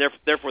 and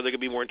therefore they're going to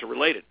be more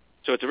interrelated.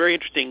 So it's a very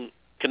interesting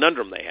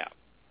conundrum they have.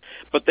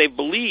 But they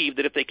believe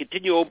that if they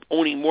continue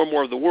owning more and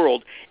more of the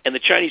world, and the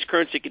Chinese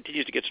currency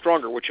continues to get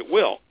stronger, which it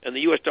will, and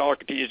the U.S. dollar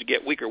continues to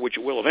get weaker, which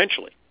it will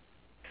eventually,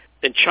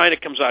 then China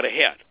comes out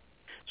ahead.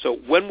 So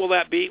when will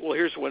that be? Well,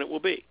 here's when it will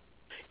be.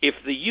 If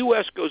the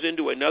U.S. goes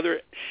into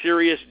another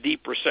serious,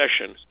 deep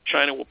recession,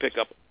 China will pick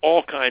up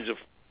all kinds of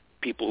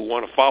people who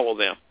want to follow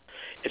them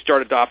and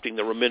start adopting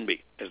the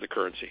renminbi as the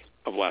currency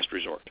of last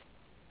resort.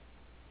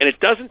 And it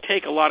doesn't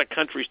take a lot of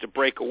countries to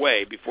break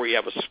away before you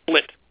have a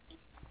split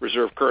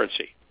reserve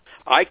currency.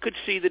 I could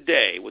see the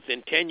day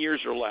within 10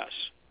 years or less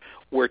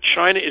where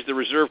China is the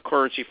reserve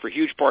currency for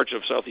huge parts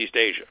of Southeast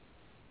Asia.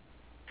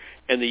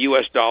 and the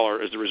U.S.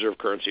 dollar is the reserve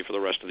currency for the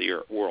rest of the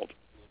world.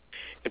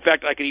 In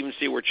fact, I could even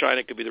see where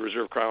China could be the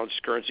reserve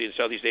currency in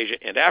Southeast Asia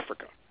and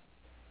Africa,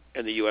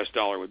 and the U.S.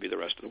 dollar would be the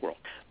rest of the world.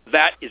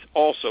 That is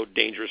also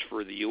dangerous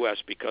for the U.S.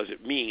 because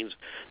it means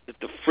that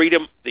the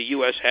freedom the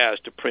U.S. has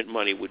to print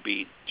money would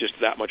be just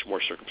that much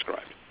more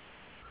circumscribed.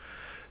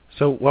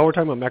 So while we're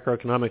talking about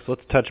macroeconomics,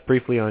 let's touch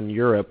briefly on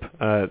Europe.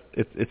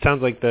 It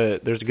sounds like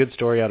there's a good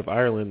story out of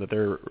Ireland that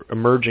they're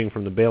emerging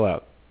from the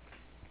bailout.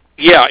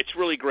 Yeah, it's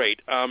really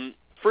great.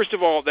 First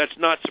of all, that's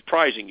not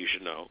surprising, you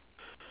should know.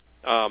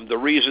 The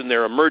reason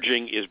they're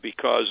emerging is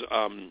because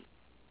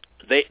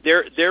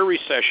their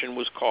recession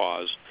was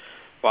caused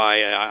by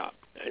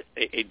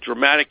a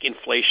dramatic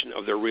inflation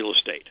of their real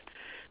estate.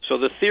 So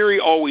the theory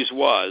always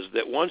was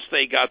that once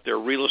they got their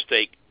real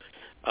estate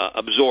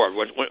absorbed,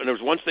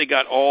 once they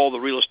got all the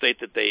real estate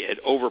that they had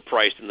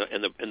overpriced and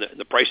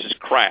the prices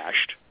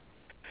crashed,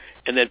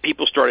 and then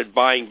people started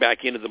buying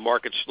back into the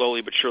market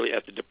slowly but surely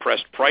at the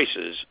depressed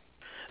prices,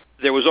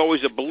 there was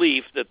always a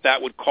belief that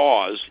that would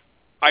cause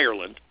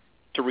Ireland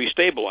to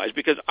restabilize,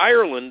 because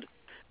Ireland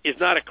is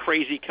not a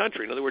crazy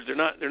country. In other words, they're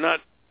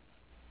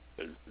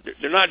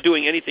not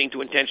doing anything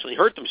to intentionally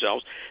hurt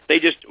themselves. They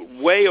just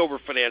way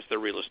overfinanced their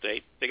real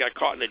estate. They got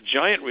caught in a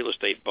giant real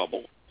estate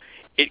bubble.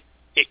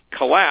 It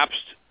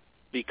collapsed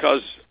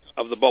because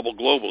of the bubble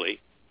globally,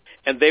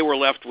 and they were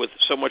left with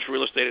so much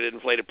real estate at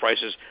inflated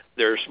prices,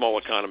 their small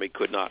economy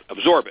could not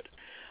absorb it.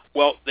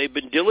 Well, they've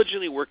been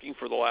diligently working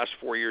for the last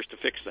 4 years to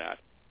fix that,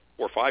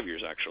 or 5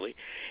 years actually,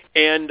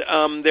 and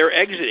they're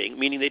exiting,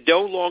 meaning they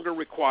no longer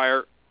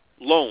require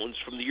loans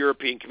from the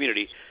European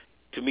community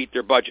to meet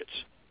their budgets.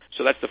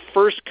 So that's the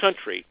first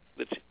country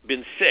that's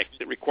been sick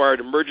that required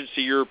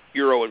emergency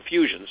euro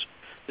infusions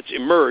that's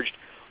emerged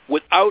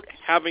without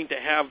having to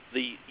have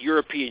the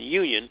European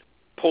Union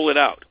pull it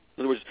out.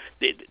 In other words,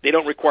 they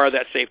don't require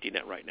that safety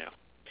net right now.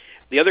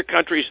 The other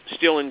countries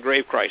still in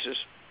grave crisis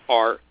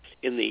are,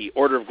 in the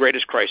order of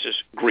greatest crisis,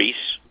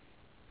 Greece.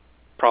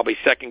 Probably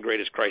second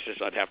greatest crisis,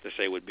 I'd have to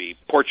say, would be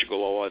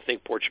Portugal, although I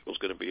think Portugal's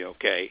going to be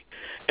okay.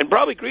 And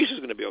probably Greece is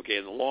going to be okay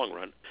in the long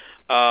run.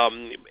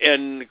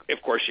 And,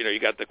 of course, you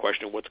got the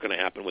question of what's going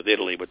to happen with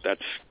Italy, but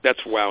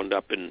that's wound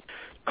up in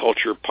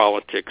culture,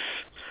 politics,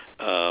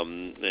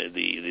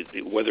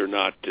 whether or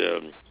not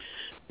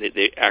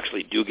they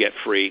actually do get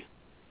free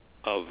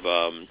of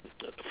the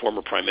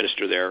former prime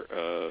minister there,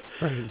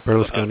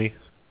 Berlusconi.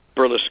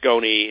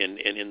 Berlusconi, and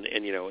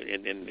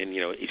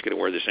he's going to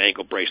wear this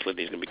ankle bracelet, and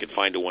he's going to be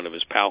confined to one of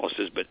his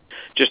palaces. But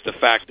just the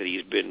fact that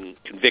he's been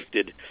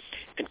convicted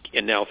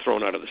and now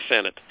thrown out of the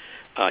Senate,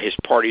 his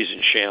party's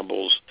in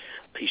shambles.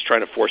 He's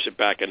trying to force it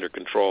back under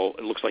control.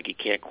 It looks like he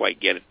can't quite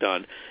get it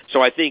done.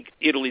 So I think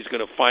Italy's going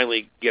to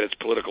finally get its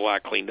political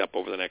act cleaned up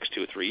over the next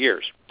 2 or 3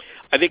 years.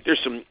 I think there's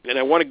some, and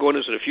I want to go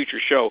into this in a future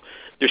show,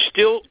 there's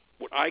still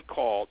what I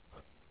call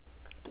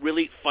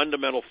really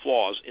fundamental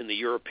flaws in the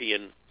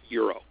European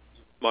euro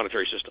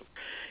monetary system.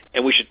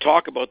 And we should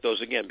talk about those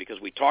again,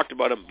 because we talked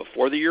about them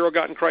before the euro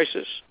got in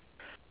crisis.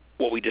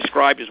 What we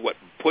described is what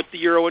put the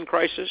euro in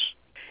crisis,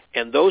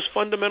 and those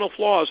fundamental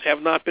flaws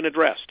have not been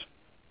addressed.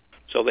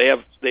 So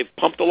they've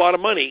pumped a lot of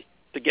money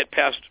to get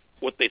past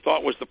what they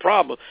thought was the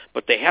problem,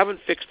 but they haven't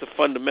fixed the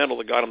fundamental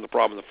that got them the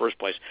problem in the first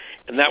place,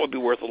 and that would be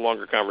worth a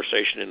longer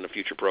conversation in a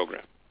future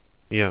program.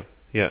 Yeah.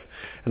 And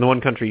the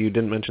one country you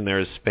didn't mention there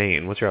is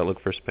Spain. What's your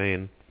outlook for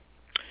Spain?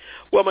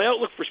 Well, my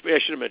outlook for Spain, I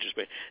should have mentioned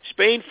Spain.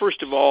 Spain,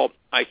 first of all,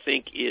 I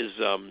think is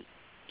going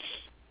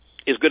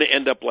to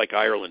end up like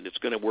Ireland. It's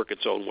going to work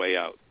its own way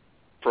out.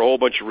 For a whole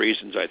bunch of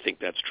reasons, I think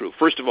that's true.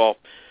 First of all,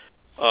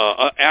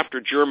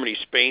 after Germany,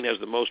 Spain has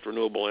the most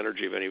renewable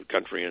energy of any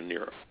country in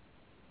Europe.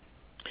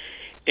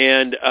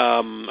 And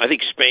I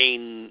think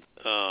Spain,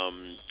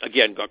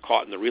 again, got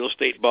caught in the real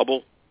estate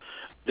bubble.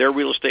 Their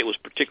real estate was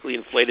particularly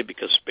inflated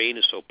because Spain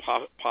is so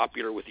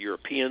popular with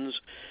Europeans,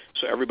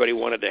 so everybody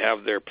wanted to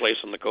have their place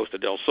on the Costa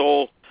del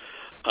Sol.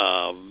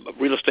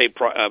 Real estate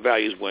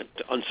values went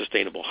to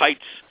unsustainable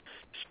heights.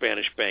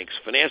 Spanish banks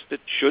financed it,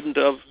 shouldn't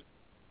have.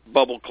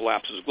 Bubble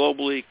collapses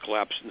globally,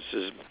 collapses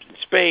in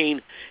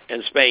Spain,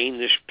 and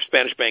the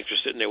Spanish banks are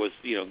sitting there with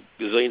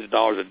gazillions of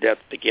dollars of debt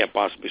that they can't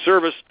possibly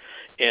service,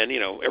 and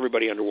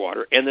everybody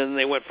underwater. And then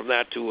they went from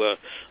that to an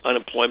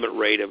unemployment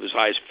rate of as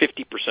high as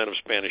 50% of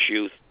Spanish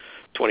youth,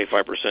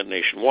 25%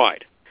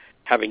 nationwide.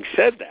 Having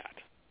said that,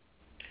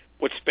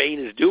 what Spain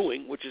is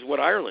doing, which is what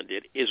Ireland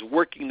did, is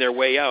working their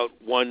way out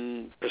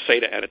one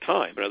peseta at a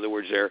time. In other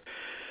words,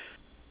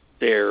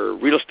 their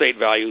real estate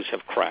values have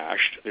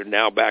crashed. They're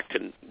now back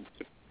to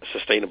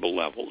sustainable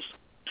levels.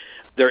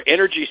 Their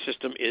energy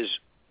system is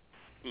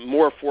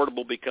more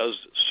affordable because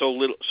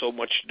so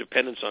much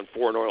dependence on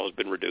foreign oil has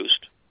been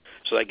reduced,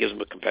 so that gives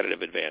them a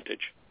competitive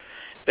advantage.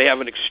 They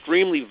have an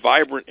extremely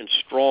vibrant and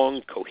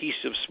strong,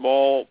 cohesive,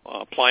 small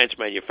appliance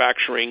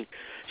manufacturing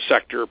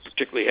sector,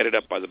 particularly headed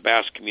up by the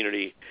Basque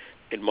community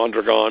in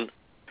Mondragon.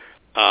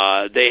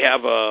 They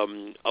have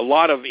a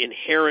lot of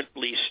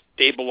inherently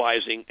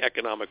stabilizing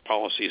economic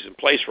policies in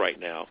place right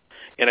now,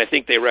 and I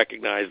think they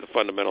recognize the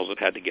fundamentals that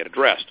had to get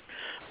addressed.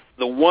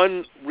 the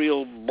one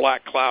real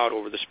black cloud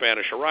over the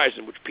Spanish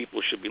horizon, which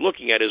people should be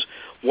looking at, is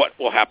what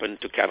will happen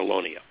to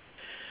Catalonia.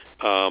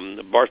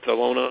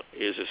 Barcelona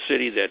is a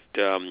city that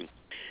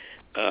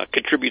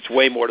contributes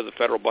way more to the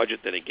federal budget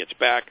than it gets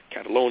back.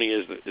 Catalonia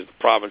is the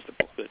province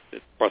that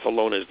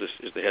Barcelona is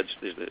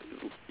the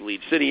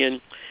lead city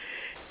in,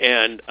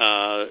 and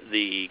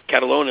the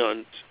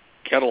Catalans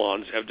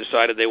have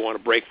decided they want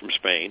to break from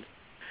Spain.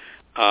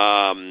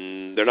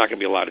 They're not going to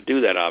be allowed to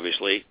do that,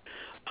 obviously.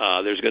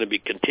 There's going to be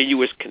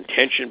continuous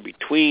contention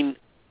between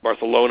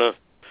Barcelona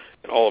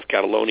and all of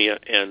Catalonia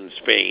and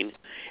Spain,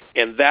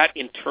 and that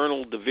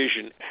internal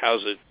division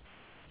has a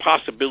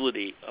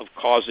possibility of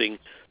causing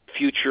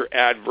future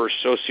adverse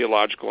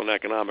sociological and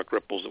economic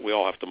ripples that we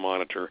all have to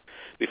monitor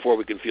before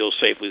we can feel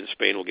safely that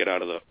Spain will get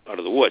out of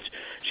the woods.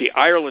 See,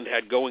 Ireland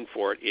had going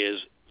for it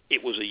is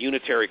it was a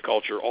unitary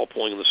culture, all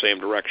pulling in the same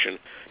direction,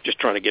 just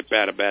trying to get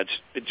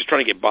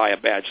by a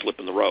bad slip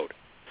in the road.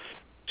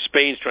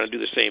 Spain's trying to do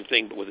the same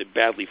thing, but with a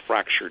badly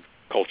fractured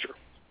culture.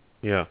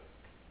 Yeah.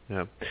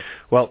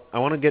 Well, I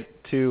want to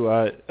get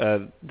to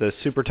the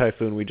super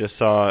typhoon we just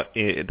saw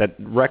that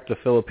wrecked the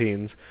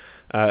Philippines.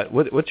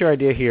 What's your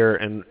idea here,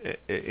 and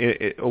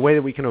a way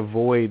that we can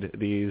avoid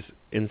these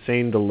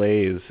insane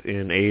delays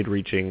in aid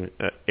reaching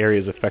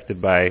areas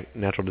affected by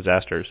natural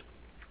disasters?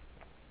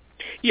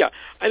 Yeah,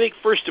 I think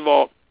first of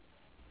all,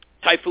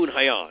 Typhoon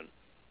Haiyan,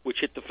 which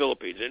hit the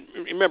Philippines.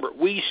 And remember,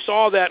 we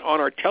saw that on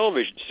our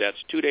television sets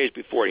 2 days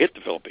before it hit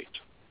the Philippines.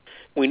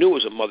 We knew it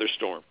was a mother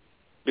storm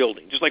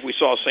building, just like we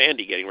saw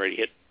Sandy getting ready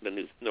to hit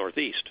the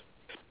Northeast.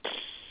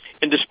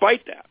 And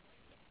despite that,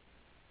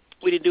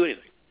 we didn't do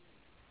anything.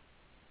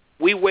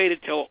 We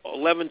waited till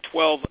 11,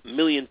 12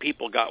 million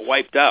people got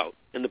wiped out,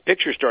 and the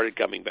pictures started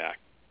coming back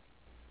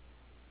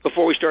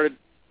before we started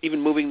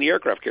even moving the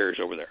aircraft carriers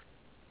over there.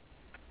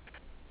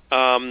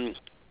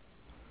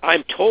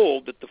 I'm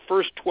told that the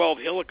first 12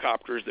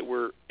 helicopters that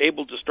were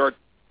able to start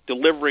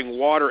delivering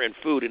water and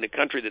food in a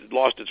country that had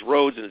lost its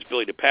roads and its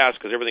ability to pass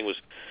because everything was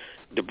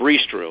debris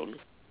strewn,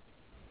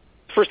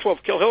 the first 12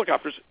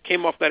 helicopters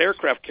came off that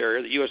aircraft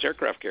carrier, the U.S.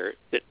 aircraft carrier,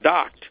 that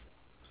docked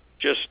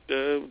just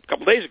a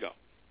couple days ago.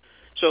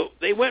 So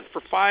they went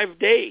for 5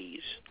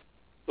 days.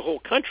 The whole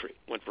country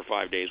went for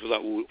 5 days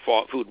without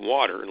food and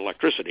water and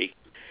electricity.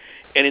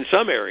 And in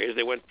some areas,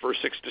 they went for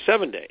 6 to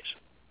 7 days.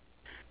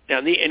 Now,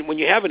 and when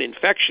you have an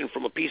infection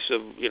from a piece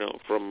of,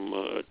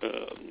 from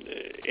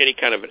any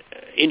kind of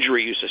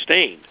injury you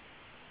sustained,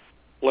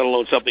 let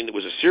alone something that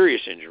was a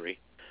serious injury,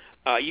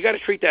 you got to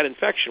treat that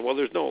infection. Well,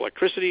 there's no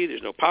electricity,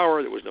 there's no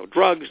power, there was no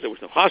drugs, there was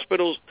no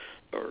hospitals,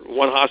 or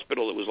one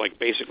hospital that was like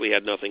basically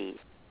had nothing,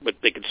 but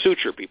they could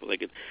suture people.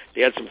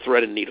 They had some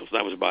thread and needles.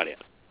 That was about it.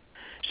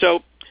 So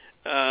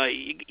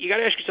you got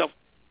to ask yourself,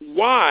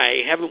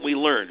 why haven't we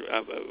learned?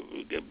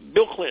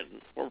 Bill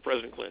Clinton, former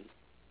President Clinton,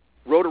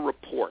 wrote a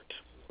report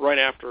right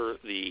after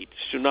the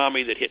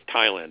tsunami that hit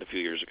Thailand a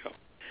few years ago,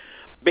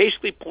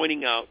 basically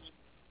pointing out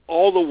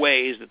all the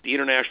ways that the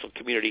international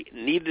community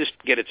needed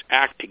to get its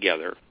act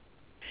together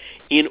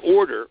in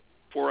order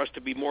for us to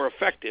be more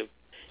effective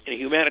in a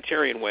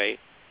humanitarian way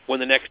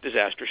when the next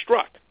disaster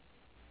struck.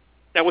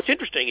 Now, what's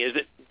interesting is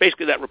that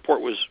basically that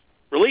report was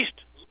released,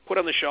 put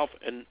on the shelf,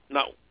 and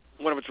not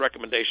one of its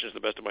recommendations, to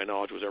the best of my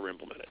knowledge, was ever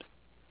implemented.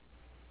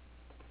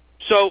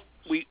 So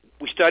we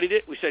studied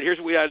it. We said, here's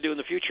what we got to do in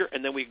the future,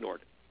 and then we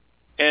ignored it.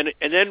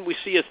 And then we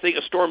see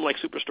a storm like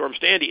Superstorm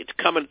Sandy. It's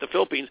coming at the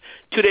Philippines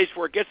 2 days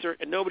before it gets there,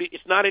 and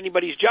it's not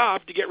anybody's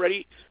job to get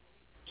ready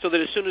so that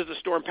as soon as the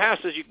storm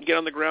passes, you can get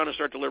on the ground and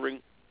start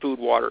delivering food,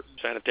 water,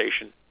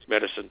 sanitation,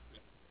 medicine,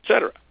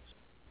 etc.,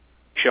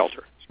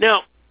 shelter.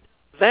 Now,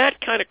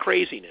 that kind of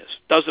craziness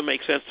doesn't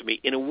make sense to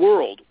me in a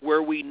world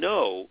where we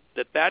know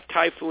that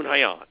Typhoon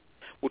Haiyan,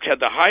 which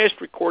had the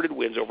highest recorded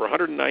winds, over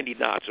 190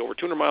 knots, over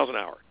 200 miles an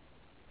hour,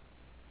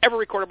 ever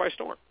recorded by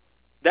storm.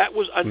 That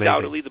was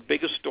undoubtedly the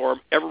biggest storm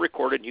ever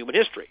recorded in human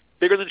history,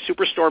 bigger than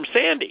Superstorm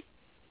Sandy.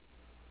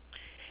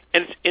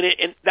 And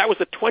that was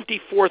the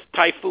 24th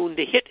typhoon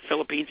to hit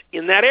Philippines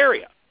in that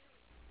area.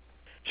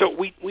 So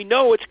we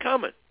know it's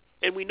coming,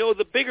 and we know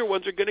the bigger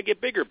ones are going to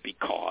get bigger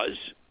because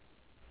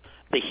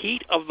the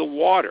heat of the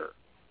water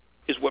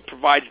is what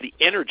provides the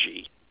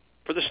energy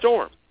for the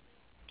storm.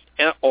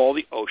 And all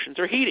the oceans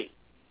are heating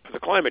for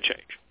the climate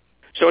change.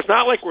 So it's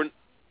not like we're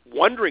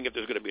wondering if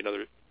there's going to be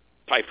another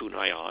Typhoon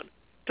Haiyan.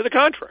 To the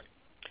contrary,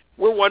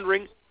 we're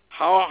wondering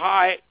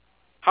how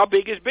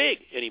big is big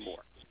anymore.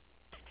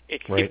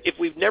 Right. If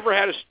we've never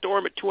had a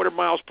storm at 200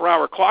 miles per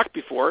hour clock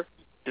before,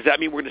 does that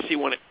mean we're going to see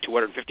one at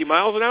 250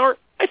 miles an hour?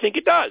 I think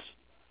it does.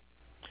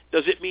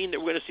 Does it mean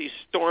that we're going to see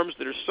storms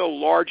that are so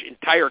large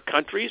entire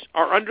countries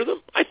are under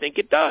them? I think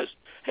it does.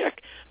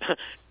 Heck,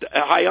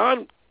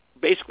 Haiyan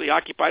basically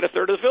occupied a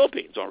third of the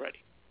Philippines already.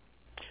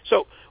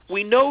 So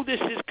we know this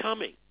is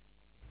coming.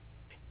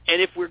 And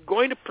if we're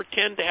going to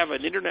pretend to have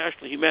an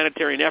international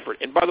humanitarian effort,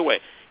 and by the way,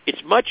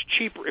 it's much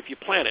cheaper if you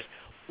plan it,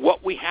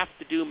 what we have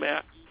to do,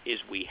 Matt, is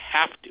we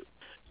have to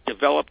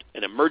develop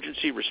an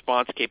emergency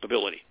response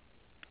capability.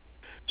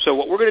 So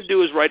what we're going to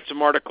do is write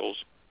some articles,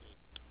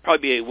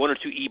 probably be 1 or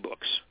 2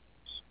 ebooks,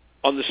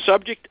 on the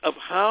subject of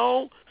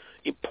how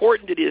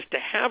important it is to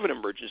have an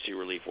emergency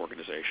relief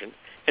organization,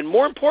 and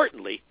more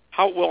importantly,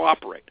 how it will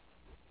operate.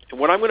 And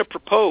what I'm going to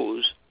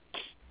propose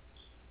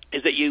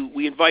is that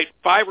we invite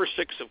 5 or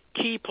 6 of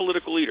key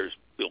political leaders,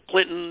 Bill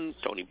Clinton,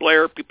 Tony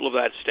Blair, people of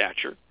that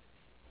stature.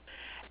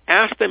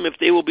 Ask them if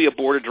they will be a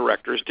board of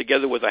directors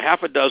together with a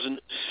half a dozen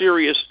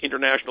serious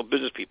international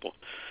business people.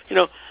 You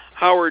know,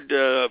 Howard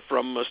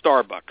from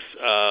Starbucks,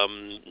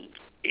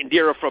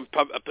 Indira from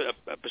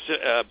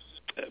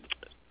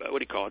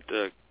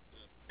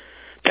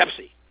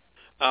Pepsi,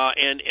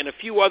 and a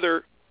few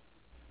other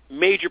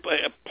major,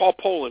 Paul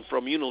Poland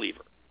from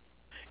Unilever.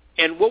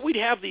 And what we'd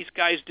have these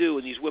guys do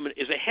and these women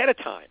is ahead of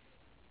time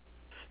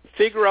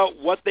figure out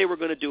what they were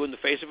going to do in the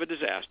face of a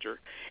disaster.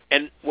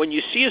 And when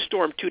you see a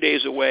storm 2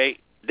 days away,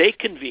 they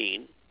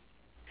convene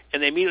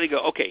and they immediately go,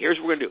 okay, here's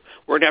what we're going to do.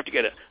 We're going to have to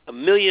get a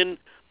million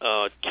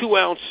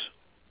 2-ounce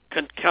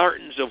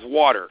cartons of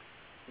water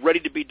ready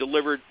to be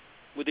delivered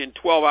within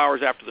 12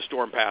 hours after the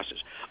storm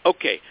passes.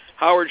 Okay,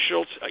 Howard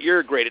Schultz,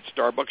 you're great at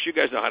Starbucks. You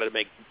guys know how to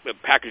make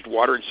packaged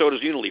water, and so does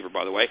Unilever,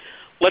 by the way.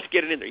 Let's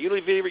get it in there.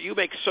 Unilever, you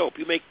make soap.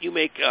 You make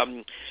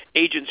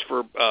agents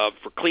for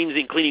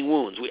cleaning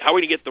wounds. How are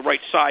we going to get the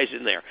right size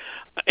in there?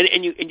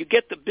 And you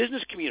get the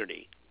business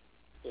community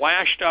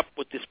lashed up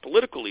with this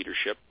political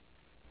leadership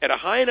at a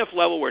high enough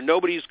level where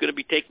nobody's going to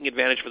be taking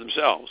advantage for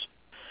themselves.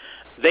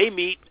 They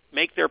meet,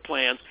 make their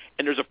plans,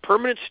 and there's a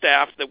permanent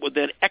staff that would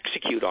then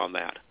execute on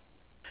that.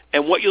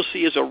 And what you'll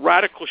see is a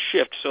radical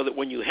shift so that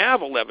when you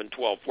have 11,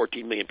 12,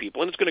 14 million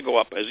people, and it's going to go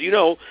up, as you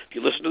know, if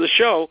you listen to the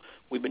show,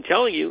 we've been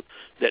telling you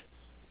that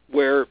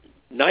where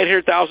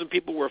 900,000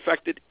 people were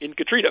affected in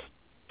Katrina,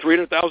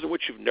 300,000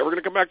 which are never going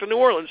to come back to New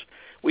Orleans,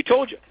 we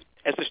told you,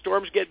 as the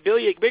storms get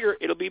bigger,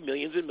 it'll be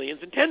millions and millions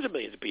and tens of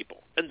millions of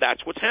people. And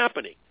that's what's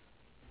happening.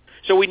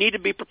 So we need to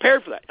be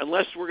prepared for that,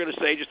 unless we're going to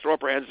say, just throw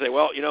up our hands and say,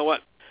 well, you know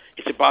what,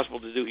 it's impossible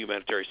to do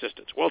humanitarian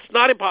assistance. Well, it's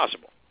not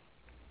impossible.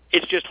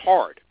 It's just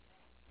hard.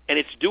 And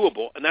it's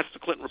doable, and that's the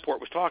Clinton report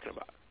was talking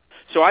about.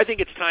 So I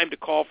think it's time to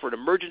call for an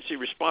emergency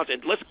response,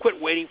 and let's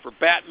quit waiting for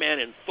Batman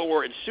and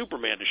Thor and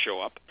Superman to show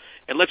up,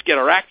 and let's get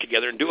our act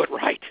together and do it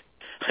right.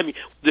 I mean,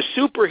 the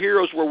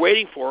superheroes we're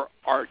waiting for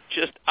are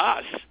just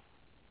us,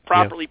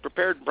 properly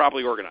prepared and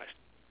properly organized.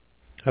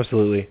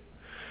 Absolutely.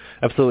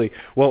 Absolutely.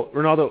 Well,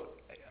 Rinaldo,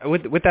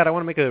 with that, I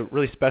want to make a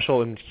really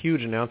special and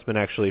huge announcement,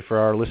 actually, for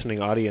our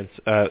listening audience.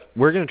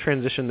 We're going to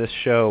transition this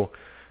show.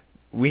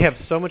 We have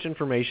so much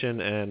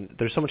information, and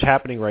there's so much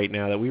happening right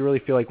now that we really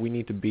feel like we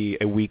need to be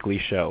a weekly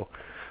show.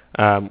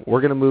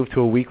 We're going to move to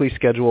a weekly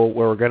schedule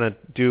where we're going to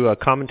do a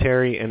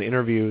commentary and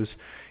interviews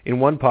in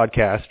one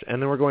podcast,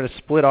 and then we're going to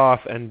split off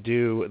and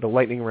do the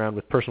lightning round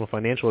with personal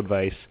financial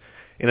advice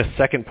in a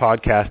second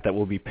podcast that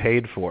will be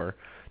paid for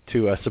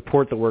to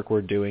support the work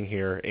we're doing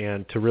here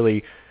and to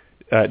really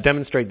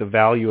demonstrate the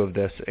value of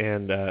this.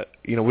 And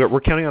we're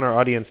counting on our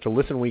audience to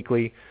listen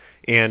weekly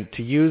and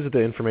to use the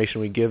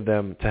information we give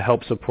them to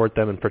help support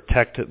them and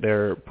protect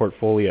their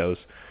portfolios.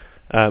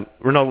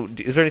 Rinaldo,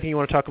 is there anything you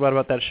want to talk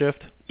about that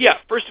shift? Yeah.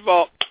 First of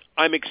all,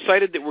 I'm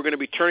excited that we're going to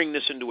be turning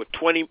this into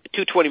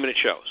two 20-minute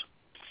shows.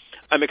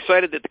 I'm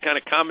excited that the kind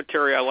of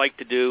commentary I like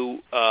to do,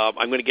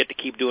 I'm going to get to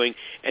keep doing,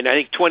 and I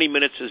think 20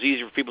 minutes is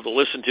easier for people to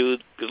listen to,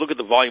 because look at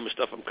the volume of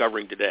stuff I'm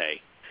covering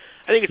today.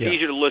 I think it's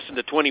easier to listen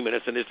to 20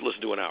 minutes than it is to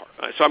listen to an hour.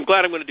 So I'm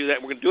glad I'm going to do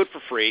that. We're going to do it for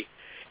free.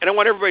 And I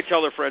want everybody to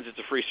tell their friends it's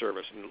a free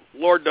service. And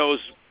Lord knows,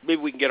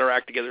 maybe we can get our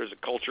act together as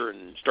a culture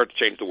and start to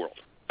change the world.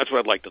 That's what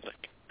I'd like to think.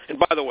 And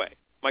by the way,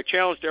 my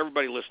challenge to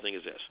everybody listening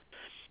is this.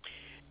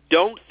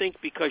 Don't think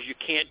because you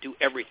can't do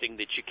everything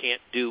that you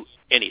can't do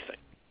anything.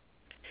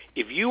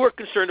 If you are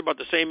concerned about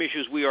the same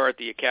issues we are at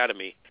the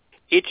Academy,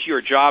 it's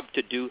your job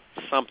to do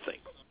something,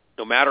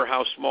 no matter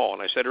how small.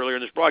 And I said earlier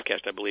in this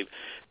broadcast, I believe,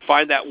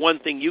 find that one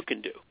thing you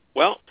can do.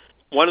 Well,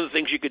 one of the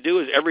things you could do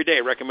is every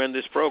day recommend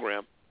this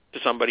program to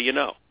somebody you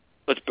know.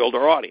 Let's build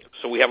our audience.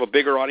 So we have a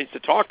bigger audience to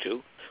talk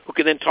to who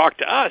can then talk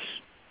to us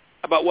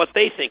about what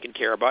they think and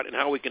care about and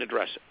how we can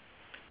address it.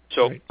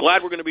 So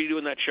glad we're going to be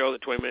doing that show, the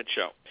 20-minute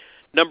show.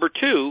 Number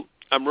 2,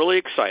 I'm really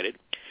excited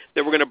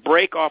that we're going to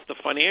break off the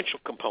financial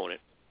component,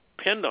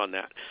 depend on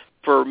that,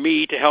 for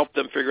me to help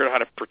them figure out how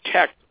to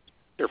protect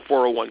their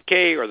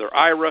 401k or their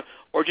IRA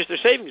or just their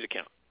savings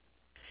account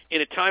in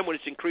a time when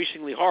it's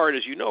increasingly hard,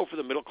 as you know, for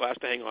the middle class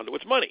to hang on to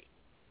its money.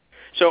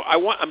 So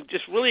I'm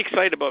just really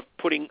excited about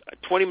putting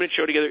a 20-minute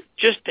show together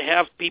just to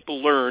have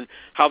people learn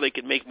how they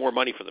can make more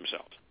money for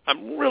themselves.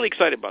 I'm really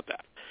excited about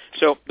that.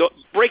 So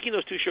breaking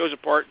those two shows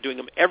apart, doing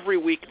them every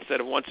week instead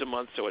of once a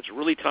month, so it's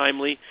really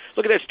timely.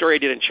 Look at that story I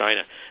did in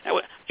China.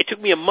 It took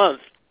me a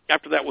month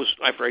after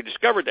I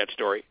discovered that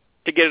story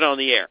to get it on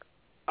the air.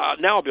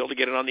 Now I'll be able to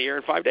get it on the air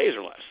in 5 days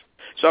or less.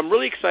 So I'm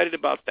really excited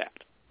about that.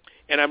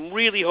 And I'm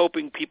really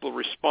hoping people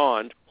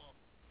respond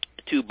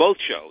to both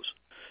shows,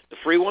 the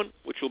free one,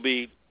 which will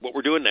be what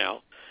we're doing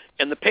now,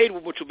 and the paid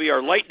one, which will be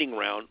our lightning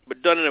round,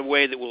 but done in a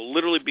way that will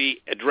literally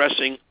be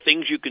addressing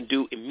things you can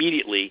do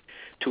immediately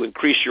to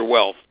increase your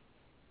wealth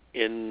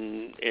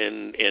and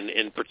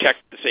protect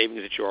the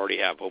savings that you already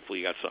have. Hopefully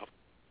you got some.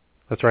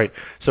 That's right.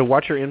 So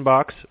watch your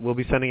inbox. We'll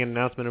be sending an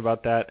announcement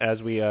about that as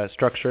we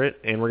structure it,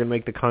 and we're going to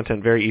make the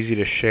content very easy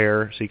to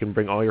share, so you can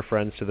bring all your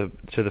friends to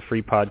the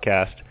free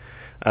podcast.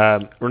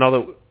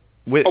 Rinaldo,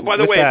 by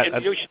the way, that,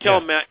 and you should tell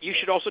them, Matt. You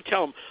should also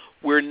tell them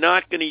we're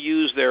not going to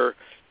use their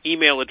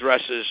email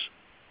addresses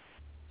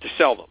to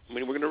sell them. I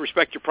mean, we're going to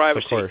respect your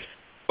privacy, of course,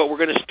 but we're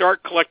going to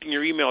start collecting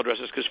your email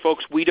addresses because,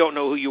 folks, we don't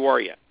know who you are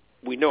yet.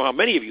 We know how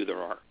many of you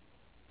there are,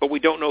 but we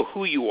don't know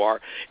who you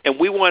are, and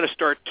we want to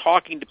start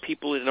talking to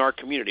people in our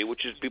community,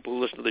 which is people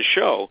who listen to the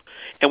show,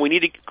 and we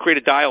need to create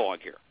a dialogue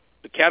here.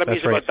 The Academy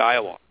is about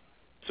dialogue,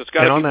 so it's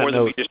got to be more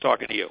than me just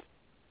talking to you.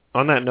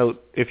 On that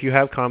note, if you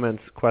have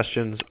comments,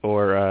 questions,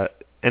 or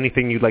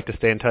anything you'd like to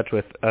stay in touch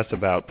with us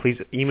about, please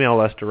email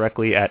us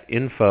directly at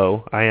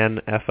info,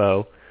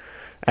 I-N-F-O,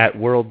 at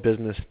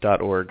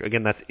worldbusiness.org.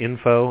 Again, that's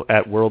info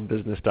at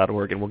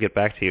worldbusiness.org, and we'll get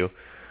back to you.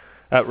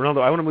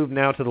 Rinaldo, I want to move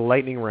now to the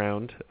lightning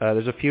round.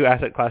 There's a few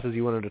asset classes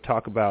you wanted to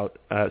talk about,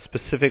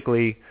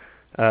 specifically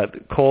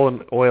coal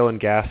and oil and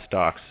gas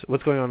stocks.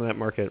 What's going on in that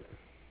market?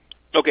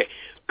 Okay,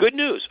 good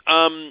news.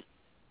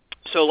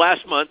 So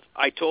last month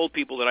I told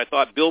people that I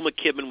thought Bill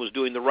McKibben was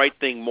doing the right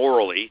thing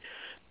morally,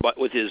 but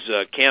with his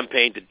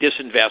campaign to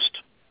disinvest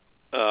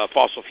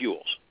fossil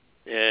fuels.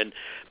 And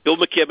Bill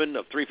McKibben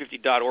of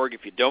 350.org,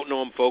 if you don't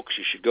know him, folks,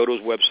 you should go to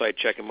his website,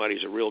 check him out.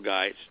 He's a real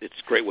guy. It's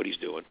great what he's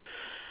doing.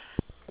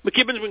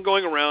 McKibben's been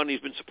going around, he's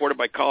been supported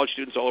by college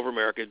students all over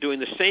America, doing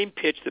the same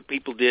pitch that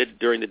people did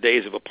during the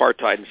days of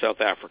apartheid in South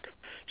Africa,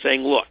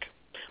 saying, look,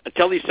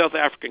 until these South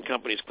African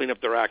companies clean up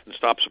their act and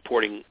stop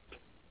supporting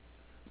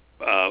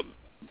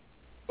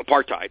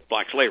apartheid,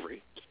 black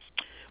slavery,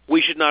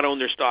 we should not own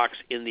their stocks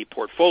in the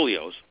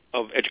portfolios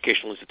of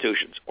educational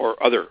institutions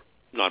or other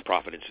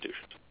nonprofit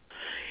institutions.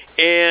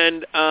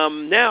 And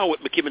now what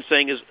McKibben's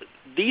saying is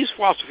these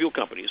fossil fuel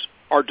companies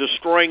are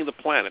destroying the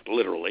planet,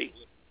 literally.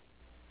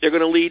 They're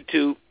going to lead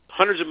to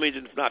hundreds of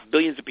millions, if not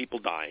billions of people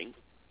dying.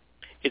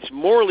 It's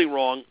morally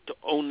wrong to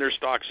own their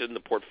stocks in the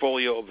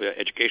portfolio of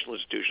educational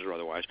institutions or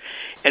otherwise.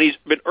 And he's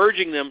been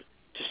urging them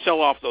to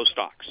sell off those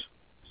stocks.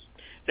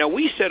 Now,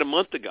 we said a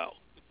month ago,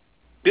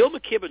 Bill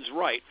McKibben's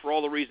right for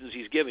all the reasons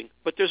he's giving,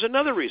 but there's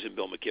another reason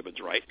Bill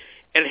McKibben's right,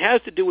 and it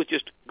has to do with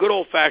just good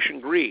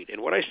old-fashioned greed.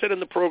 And what I said in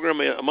the program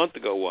a month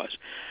ago was,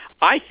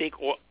 I think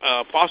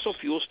fossil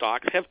fuel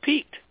stocks have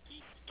peaked.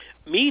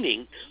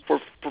 Meaning, for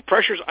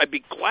pressures, I'd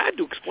be glad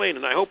to explain,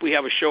 and I hope we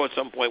have a show at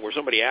some point where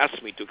somebody asks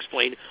me to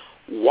explain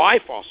why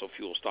fossil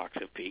fuel stocks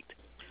have peaked.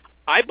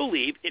 I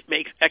believe it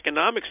makes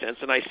economic sense,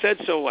 and I said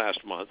so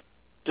last month,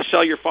 to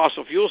sell your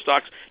fossil fuel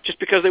stocks just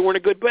because they weren't a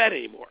good bet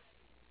anymore.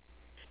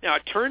 Now,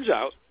 it turns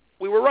out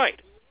we were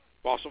right.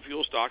 Fossil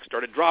fuel stocks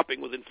started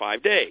dropping within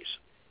 5 days.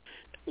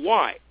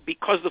 Why?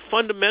 Because the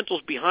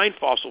fundamentals behind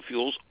fossil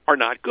fuels are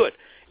not good.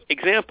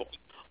 Example,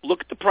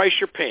 look at the price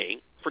you're paying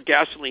for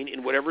gasoline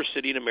in whatever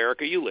city in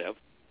America you live.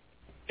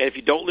 And if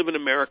you don't live in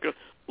America,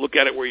 look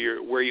at it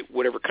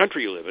whatever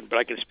country you live in. But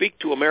I can speak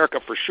to America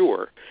for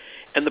sure.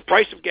 And the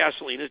price of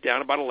gasoline is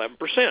down about 11%.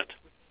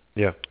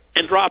 Yeah.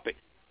 And dropping.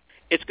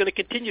 It's going to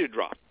continue to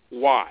drop.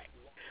 Why?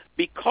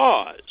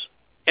 Because,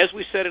 as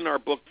we said in our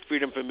book,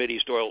 Freedom from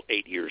Mideast Oil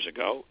 8 years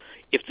ago,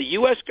 if the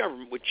U.S.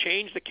 government would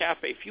change the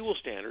CAFE fuel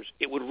standards,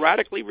 it would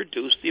radically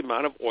reduce the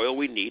amount of oil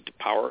we need to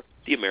power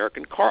the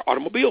American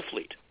automobile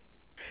fleet.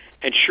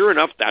 And sure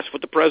enough, that's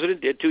what the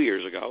president did 2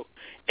 years ago,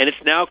 and it's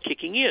now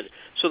kicking in.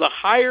 So the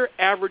higher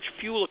average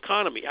fuel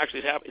economy,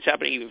 actually it's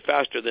happening even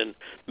faster than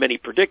many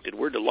predicted.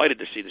 We're delighted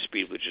to see the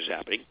speed with which is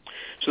happening.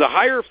 So the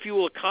higher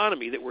fuel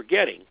economy that we're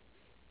getting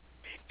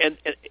and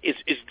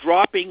is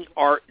dropping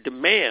our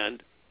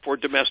demand for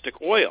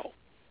domestic oil,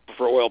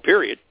 for oil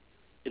period,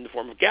 in the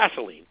form of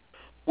gasoline,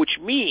 which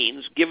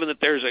means, given that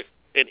there's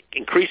an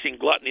increasing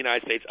glut in the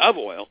United States of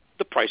oil,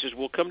 the prices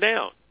will come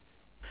down.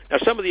 Now,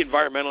 some of the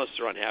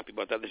environmentalists are unhappy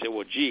about that. They say,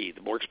 well, gee,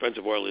 the more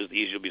expensive oil is, the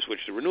easier it'll be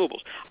switched to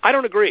renewables. I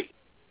don't agree.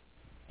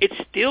 It's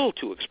still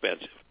too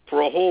expensive for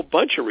a whole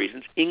bunch of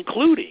reasons,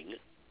 including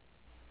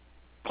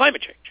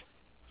climate change.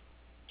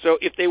 So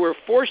if they were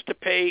forced to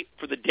pay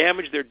for the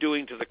damage they're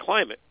doing to the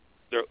climate,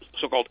 their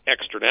so-called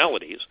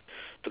externalities,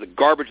 for the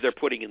garbage they're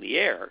putting in the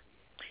air,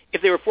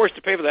 if they were forced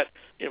to pay for that,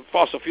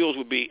 fossil fuels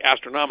would be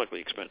astronomically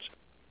expensive.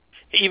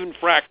 Even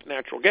fracked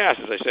natural gas,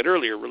 as I said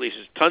earlier,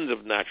 releases tons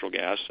of natural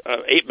gas,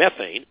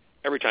 methane,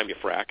 every time you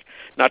frack,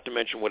 not to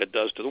mention what it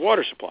does to the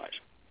water supplies.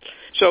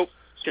 So,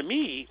 to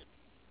me,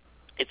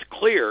 it's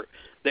clear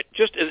that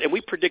and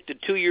we predicted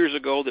 2 years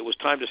ago that it was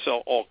time to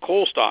sell all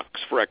coal stocks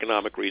for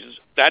economic reasons.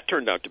 That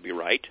turned out to be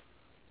right.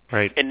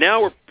 Right. And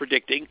now we're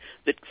predicting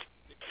that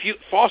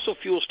fossil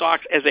fuel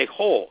stocks as a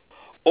whole,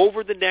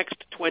 over the next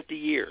 20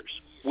 years,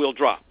 will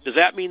drop. Does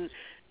that mean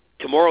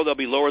tomorrow they'll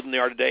be lower than they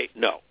are today?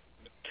 No.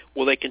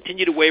 Will they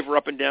continue to waver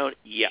up and down?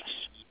 Yes.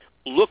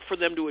 Look for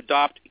them to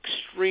adopt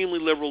extremely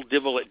liberal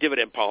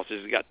dividend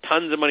policies. They've got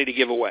tons of money to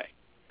give away.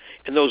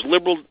 And those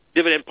liberal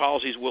dividend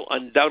policies will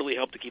undoubtedly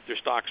help to keep their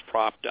stocks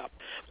propped up.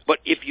 But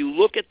if you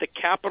look at the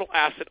capital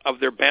asset of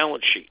their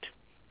balance sheet,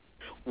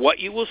 what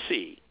you will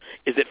see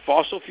is that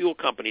fossil fuel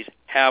companies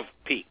have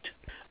peaked,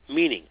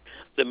 meaning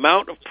the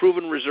amount of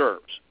proven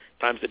reserves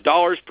times the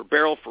dollars per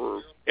barrel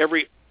for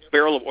every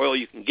barrel of oil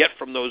you can get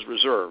from those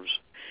reserves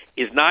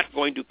is not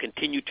going to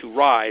continue to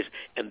rise,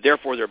 and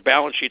therefore their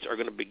balance sheets are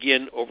going to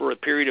begin over a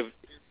period of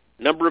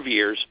number of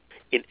years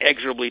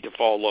inexorably to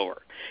fall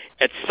lower.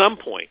 At some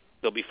point,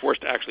 they'll be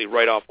forced to actually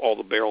write off all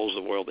the barrels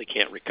of oil they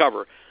can't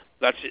recover.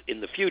 That's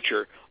in the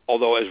future,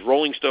 although as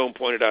Rolling Stone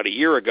pointed out a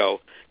year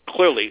ago,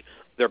 clearly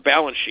their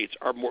balance sheets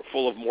are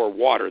full of more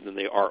water than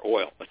they are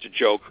oil. That's a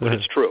joke, but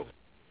it's true.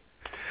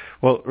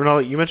 Well,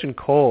 Rinaldo, you mentioned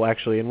coal,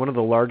 actually, and one of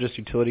the largest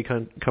utility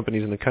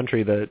companies in the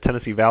country, the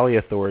Tennessee Valley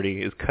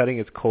Authority, is cutting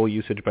its coal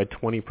usage by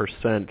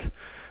 20%,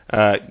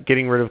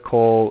 getting rid of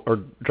coal or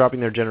dropping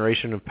their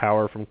generation of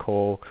power from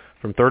coal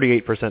from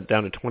 38%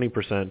 down to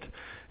 20%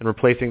 and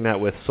replacing that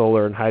with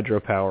solar and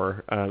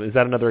hydropower. Is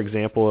that another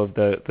example of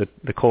the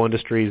coal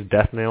industry's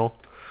death knell?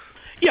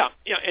 Yeah,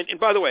 and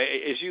by the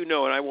way, as you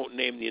know, and I won't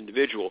name the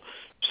individual,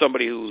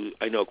 somebody who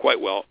I know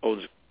quite well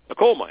owns a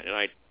coal mine, and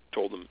I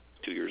told them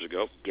 2 years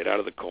ago, get out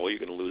of the coal, you're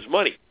going to lose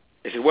money.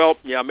 They said, well,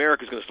 yeah,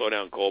 America's going to slow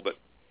down coal, but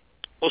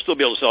we'll still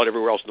be able to sell it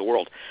everywhere else in the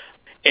world.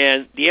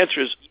 And the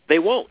answer is they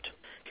won't.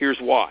 Here's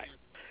why.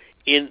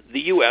 In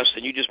the U.S.,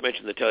 and you just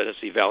mentioned the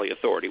Tennessee Valley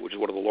Authority, which is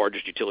one of the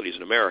largest utilities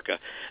in America,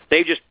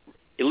 they just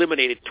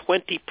eliminated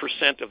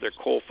 20% of their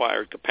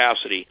coal-fired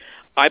capacity.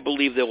 I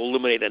believe they will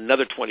eliminate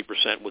another 20%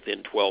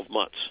 within 12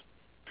 months.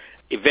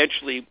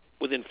 Eventually,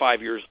 within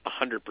 5 years,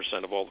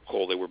 100% of all the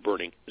coal they were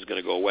burning is going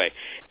to go away.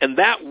 And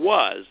that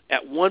was,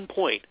 at one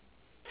point,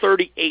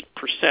 38%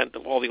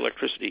 of all the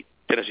electricity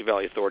Tennessee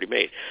Valley Authority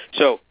made.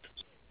 So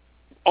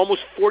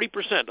almost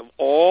 40% of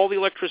all the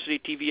electricity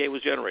TVA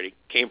was generating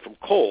came from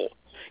coal.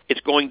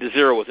 It's going to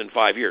zero within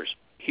 5 years.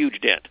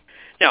 Huge dent.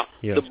 Now,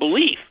 yes. The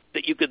belief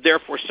that you could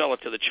therefore sell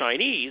it to the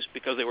Chinese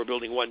because they were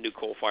building one new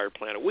coal-fired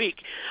plant a week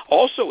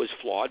also is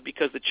flawed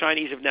because the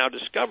Chinese have now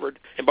discovered,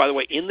 and by the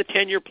way, in the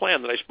 10-year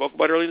plan that I spoke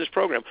about earlier in this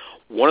program,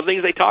 one of the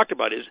things they talked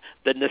about is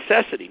the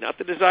necessity, not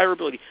the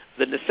desirability,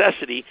 the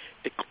necessity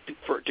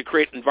to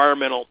create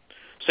environmental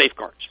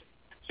safeguards.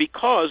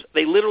 Because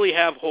they literally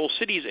have whole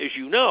cities, as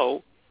you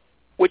know,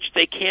 which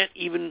they can't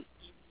even,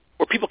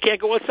 where people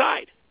can't go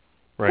outside.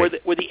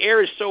 Right. Where the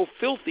air is so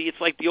filthy, it's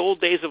like the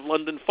old days of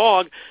London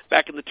fog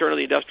back in the turn of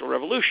the Industrial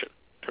Revolution,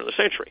 turn of the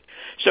century.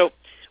 So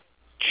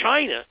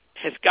China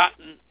has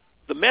gotten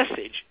the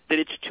message that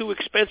it's too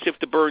expensive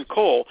to burn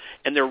coal,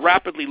 and they're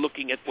rapidly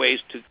looking at ways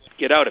to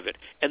get out of it.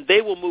 And they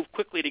will move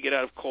quickly to get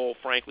out of coal,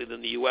 frankly,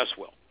 than the U.S.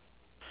 will.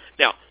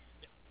 Now,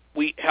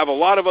 we have a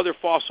lot of other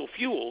fossil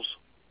fuels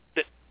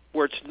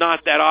where it's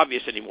not that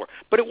obvious anymore.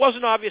 But it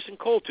wasn't obvious in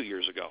coal 2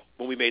 years ago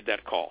when we made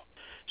that call.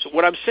 So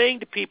what I'm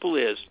saying to people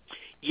is,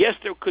 yes,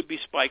 there could be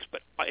spikes,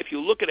 but if you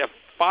look at a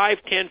 5,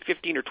 10,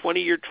 15, or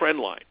 20-year trend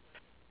line,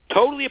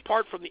 totally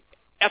apart from the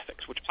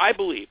ethics, which I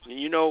believe, and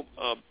you know,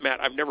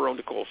 Matt, I've never owned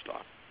a coal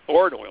stock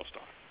or an oil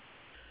stock.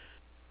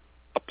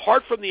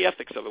 Apart from the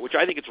ethics of it, which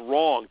I think it's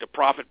wrong to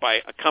profit by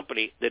a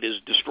company that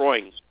is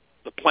destroying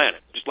the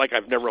planet, just like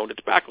I've never owned a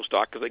tobacco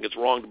stock because I think it's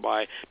wrong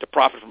to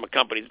profit from a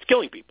company that's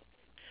killing people.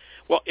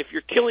 Well, if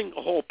you're killing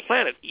a whole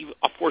planet,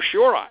 for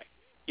sure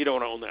you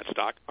don't own that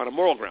stock on a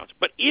moral grounds.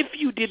 But if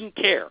you didn't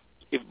care,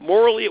 if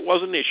morally it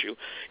was an issue,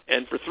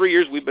 and for 3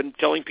 years we've been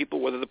telling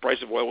people whether the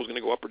price of oil was going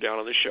to go up or down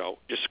on this show,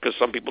 just because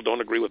some people don't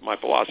agree with my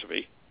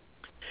philosophy,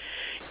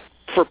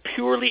 for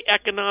purely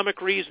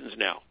economic reasons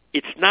now,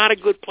 it's not a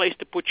good place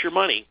to put your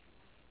money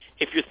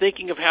if you're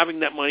thinking of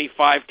having that money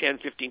 5, 10,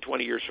 15,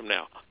 20 years from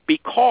now,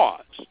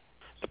 because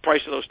the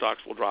price of those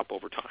stocks will drop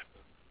over time.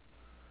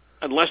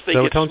 Unless they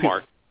get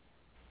smart,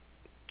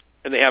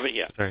 and they haven't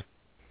yet. Sorry.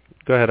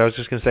 Go ahead. I was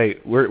just going to say,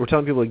 we're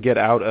telling people to get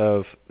out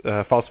of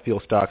fossil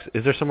fuel stocks.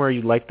 Is there somewhere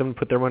you'd like them to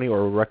put their money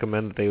or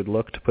recommend that they would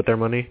look to put their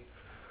money?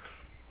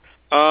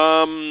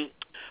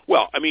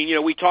 Well, I mean, you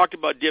know, we talked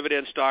about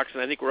dividend stocks,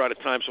 and I think we're out of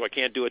time, so I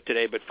can't do it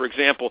today. But, for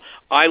example,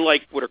 I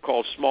like what are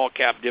called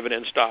small-cap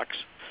dividend stocks.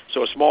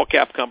 So a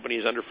small-cap company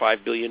is under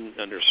 $5 billion,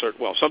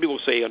 some people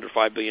say under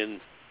 $5 billion.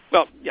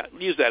 Well, yeah,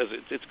 use that as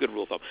it's a good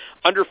rule of thumb.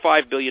 Under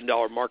 $5 billion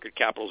market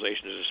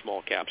capitalization is a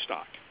small-cap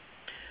stock.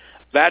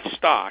 That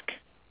stock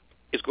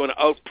is going to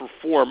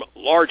outperform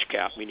large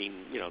cap, meaning,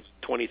 you know,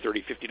 $20,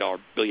 $30, $50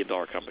 billion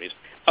companies.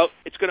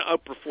 It's going to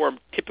outperform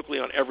typically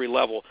on every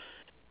level,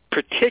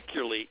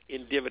 particularly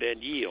in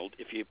dividend yield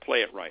if you play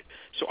it right.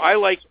 So I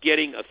like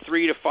getting a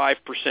 3 to 5%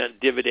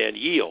 dividend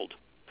yield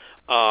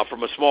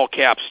from a small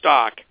cap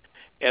stock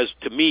as,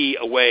 to me,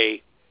 a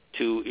way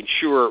to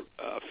ensure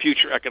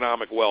future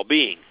economic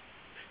well-being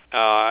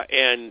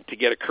and to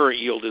get a current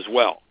yield as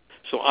well.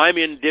 So I'm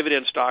in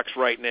dividend stocks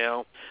right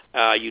now.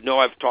 You know,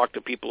 I've talked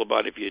to people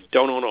about if you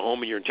don't own a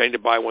home and you're intending to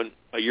buy one,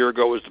 a year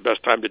ago was the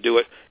best time to do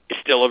it. It's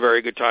still a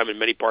very good time in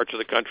many parts of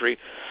the country,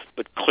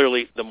 but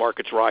clearly the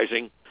market's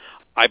rising.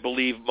 I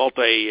believe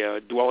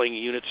multi-dwelling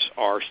units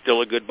are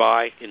still a good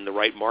buy in the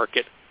right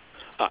market.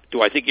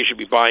 Do I think you should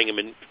be buying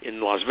them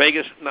in Las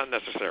Vegas? Not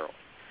necessarily.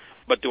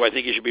 But do I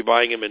think you should be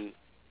buying them in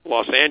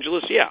Los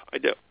Angeles? Yeah, I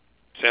do.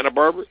 Santa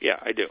Barbara? Yeah,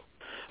 I do.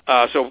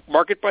 So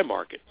market by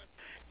market.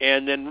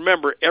 And then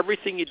remember,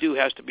 everything you do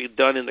has to be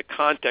done in the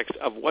context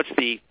of what's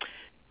the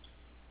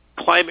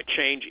climate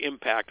change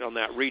impact on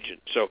that region.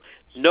 So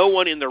no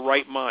one in their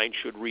right mind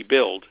should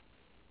rebuild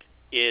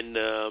in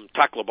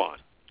Tacloban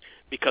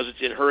because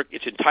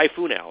it's in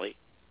Typhoon Alley,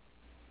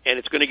 and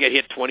it's going to get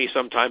hit 20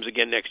 sometimes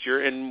again next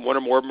year, and one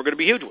or more of them are going to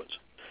be huge ones.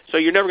 So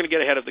you're never going to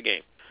get ahead of the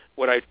game.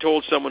 What I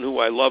told someone who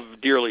I love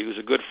dearly, who's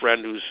a good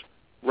friend, whose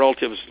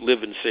relatives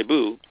live in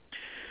Cebu,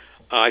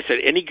 I said,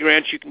 any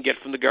grants you can get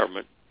from the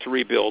government to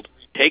rebuild,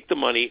 take the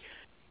money,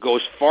 go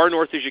as far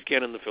north as you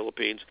can in the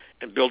Philippines,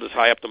 and build as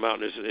high up the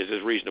mountain as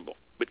is reasonable.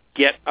 But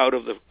get out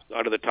of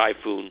the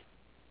Typhoon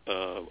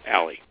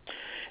Alley.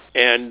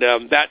 And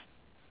that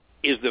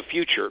is the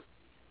future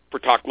for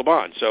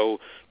Tacloban. So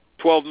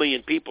 12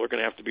 million people are going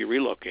to have to be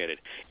relocated.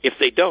 If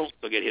they don't,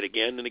 they'll get hit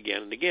again and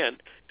again and again,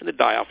 and the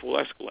die-off will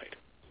escalate.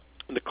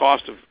 And the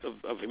cost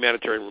of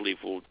humanitarian relief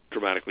will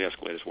dramatically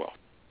escalate as well.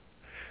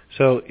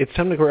 So it's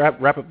time to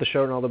wrap up the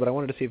show, Rinaldo, but I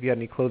wanted to see if you had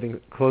any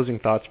closing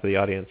thoughts for the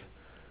audience.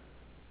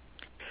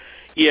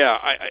 Yeah,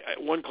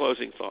 one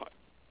closing thought.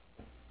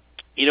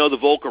 The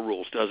Volcker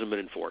Rules hasn't been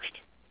enforced.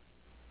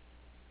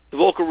 The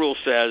Volcker Rule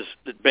says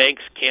that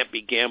banks can't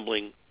be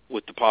gambling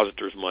with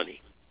depositors'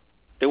 money.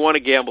 They want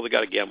to gamble, they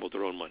got to gamble with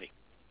their own money.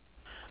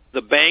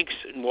 The banks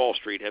in Wall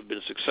Street have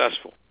been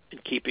successful in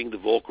keeping the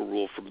Volcker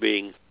Rule from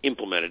being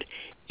implemented,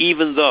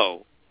 even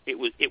though it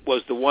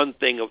was the one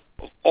thing of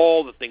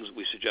all the things that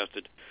we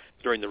suggested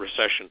during the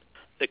recession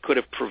that could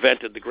have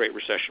prevented the Great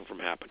Recession from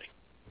happening.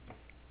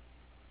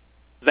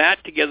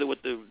 That, together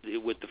with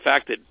the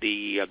fact that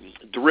the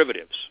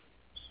derivatives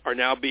are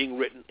now being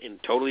written in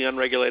totally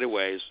unregulated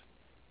ways,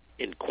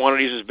 in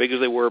quantities as big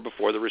as they were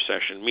before the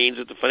recession, means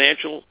that the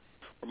financial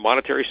or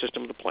monetary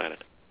system of the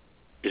planet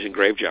is in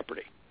grave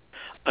jeopardy.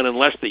 And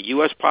unless the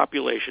U.S.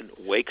 population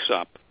wakes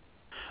up,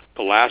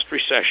 the last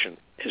recession,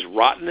 as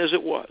rotten as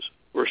it was,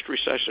 worst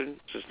recession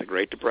since the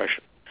Great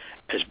Depression,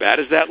 as bad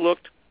as that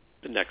looked,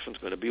 the next one's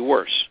going to be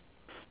worse.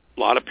 A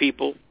lot of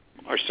people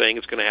are saying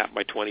it's going to happen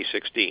by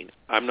 2016.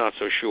 I'm not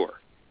so sure.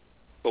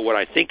 But what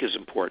I think is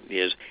important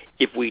is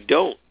if we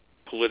don't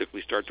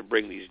politically start to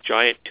bring these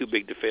giant,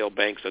 too-big-to-fail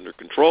banks under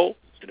control,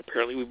 and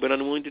apparently we've been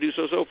unwilling to do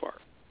so far,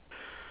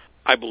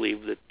 I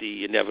believe that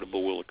the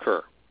inevitable will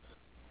occur.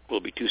 Will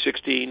it be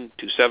 216,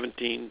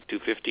 217,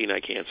 215? I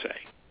can't say.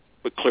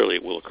 But clearly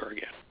it will occur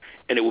again.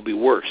 And it will be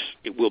worse.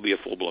 It will be a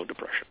full-blown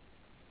depression.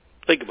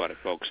 Think about it,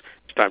 folks.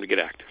 It's time to get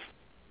active.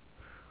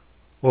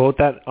 Well,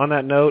 on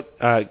that note,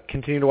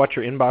 continue to watch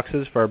your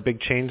inboxes for our big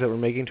change that we're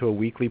making to a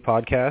weekly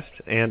podcast.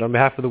 And on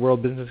behalf of the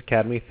World Business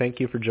Academy, thank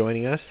you for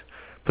joining us.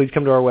 Please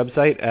come to our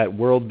website at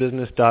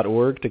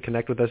worldbusiness.org to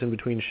connect with us in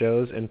between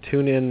shows, and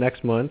tune in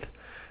next month.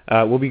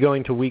 We'll be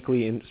going to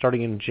weekly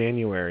starting in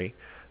January.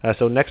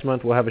 So next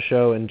month we'll have a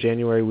show. In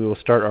January we will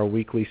start our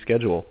weekly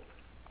schedule.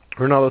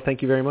 Rinaldo,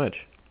 thank you very much.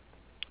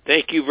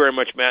 Thank you very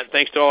much, Matt.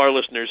 Thanks to all our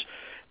listeners.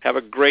 Have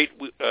a great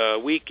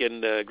week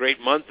and a great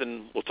month,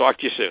 and we'll talk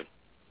to you soon.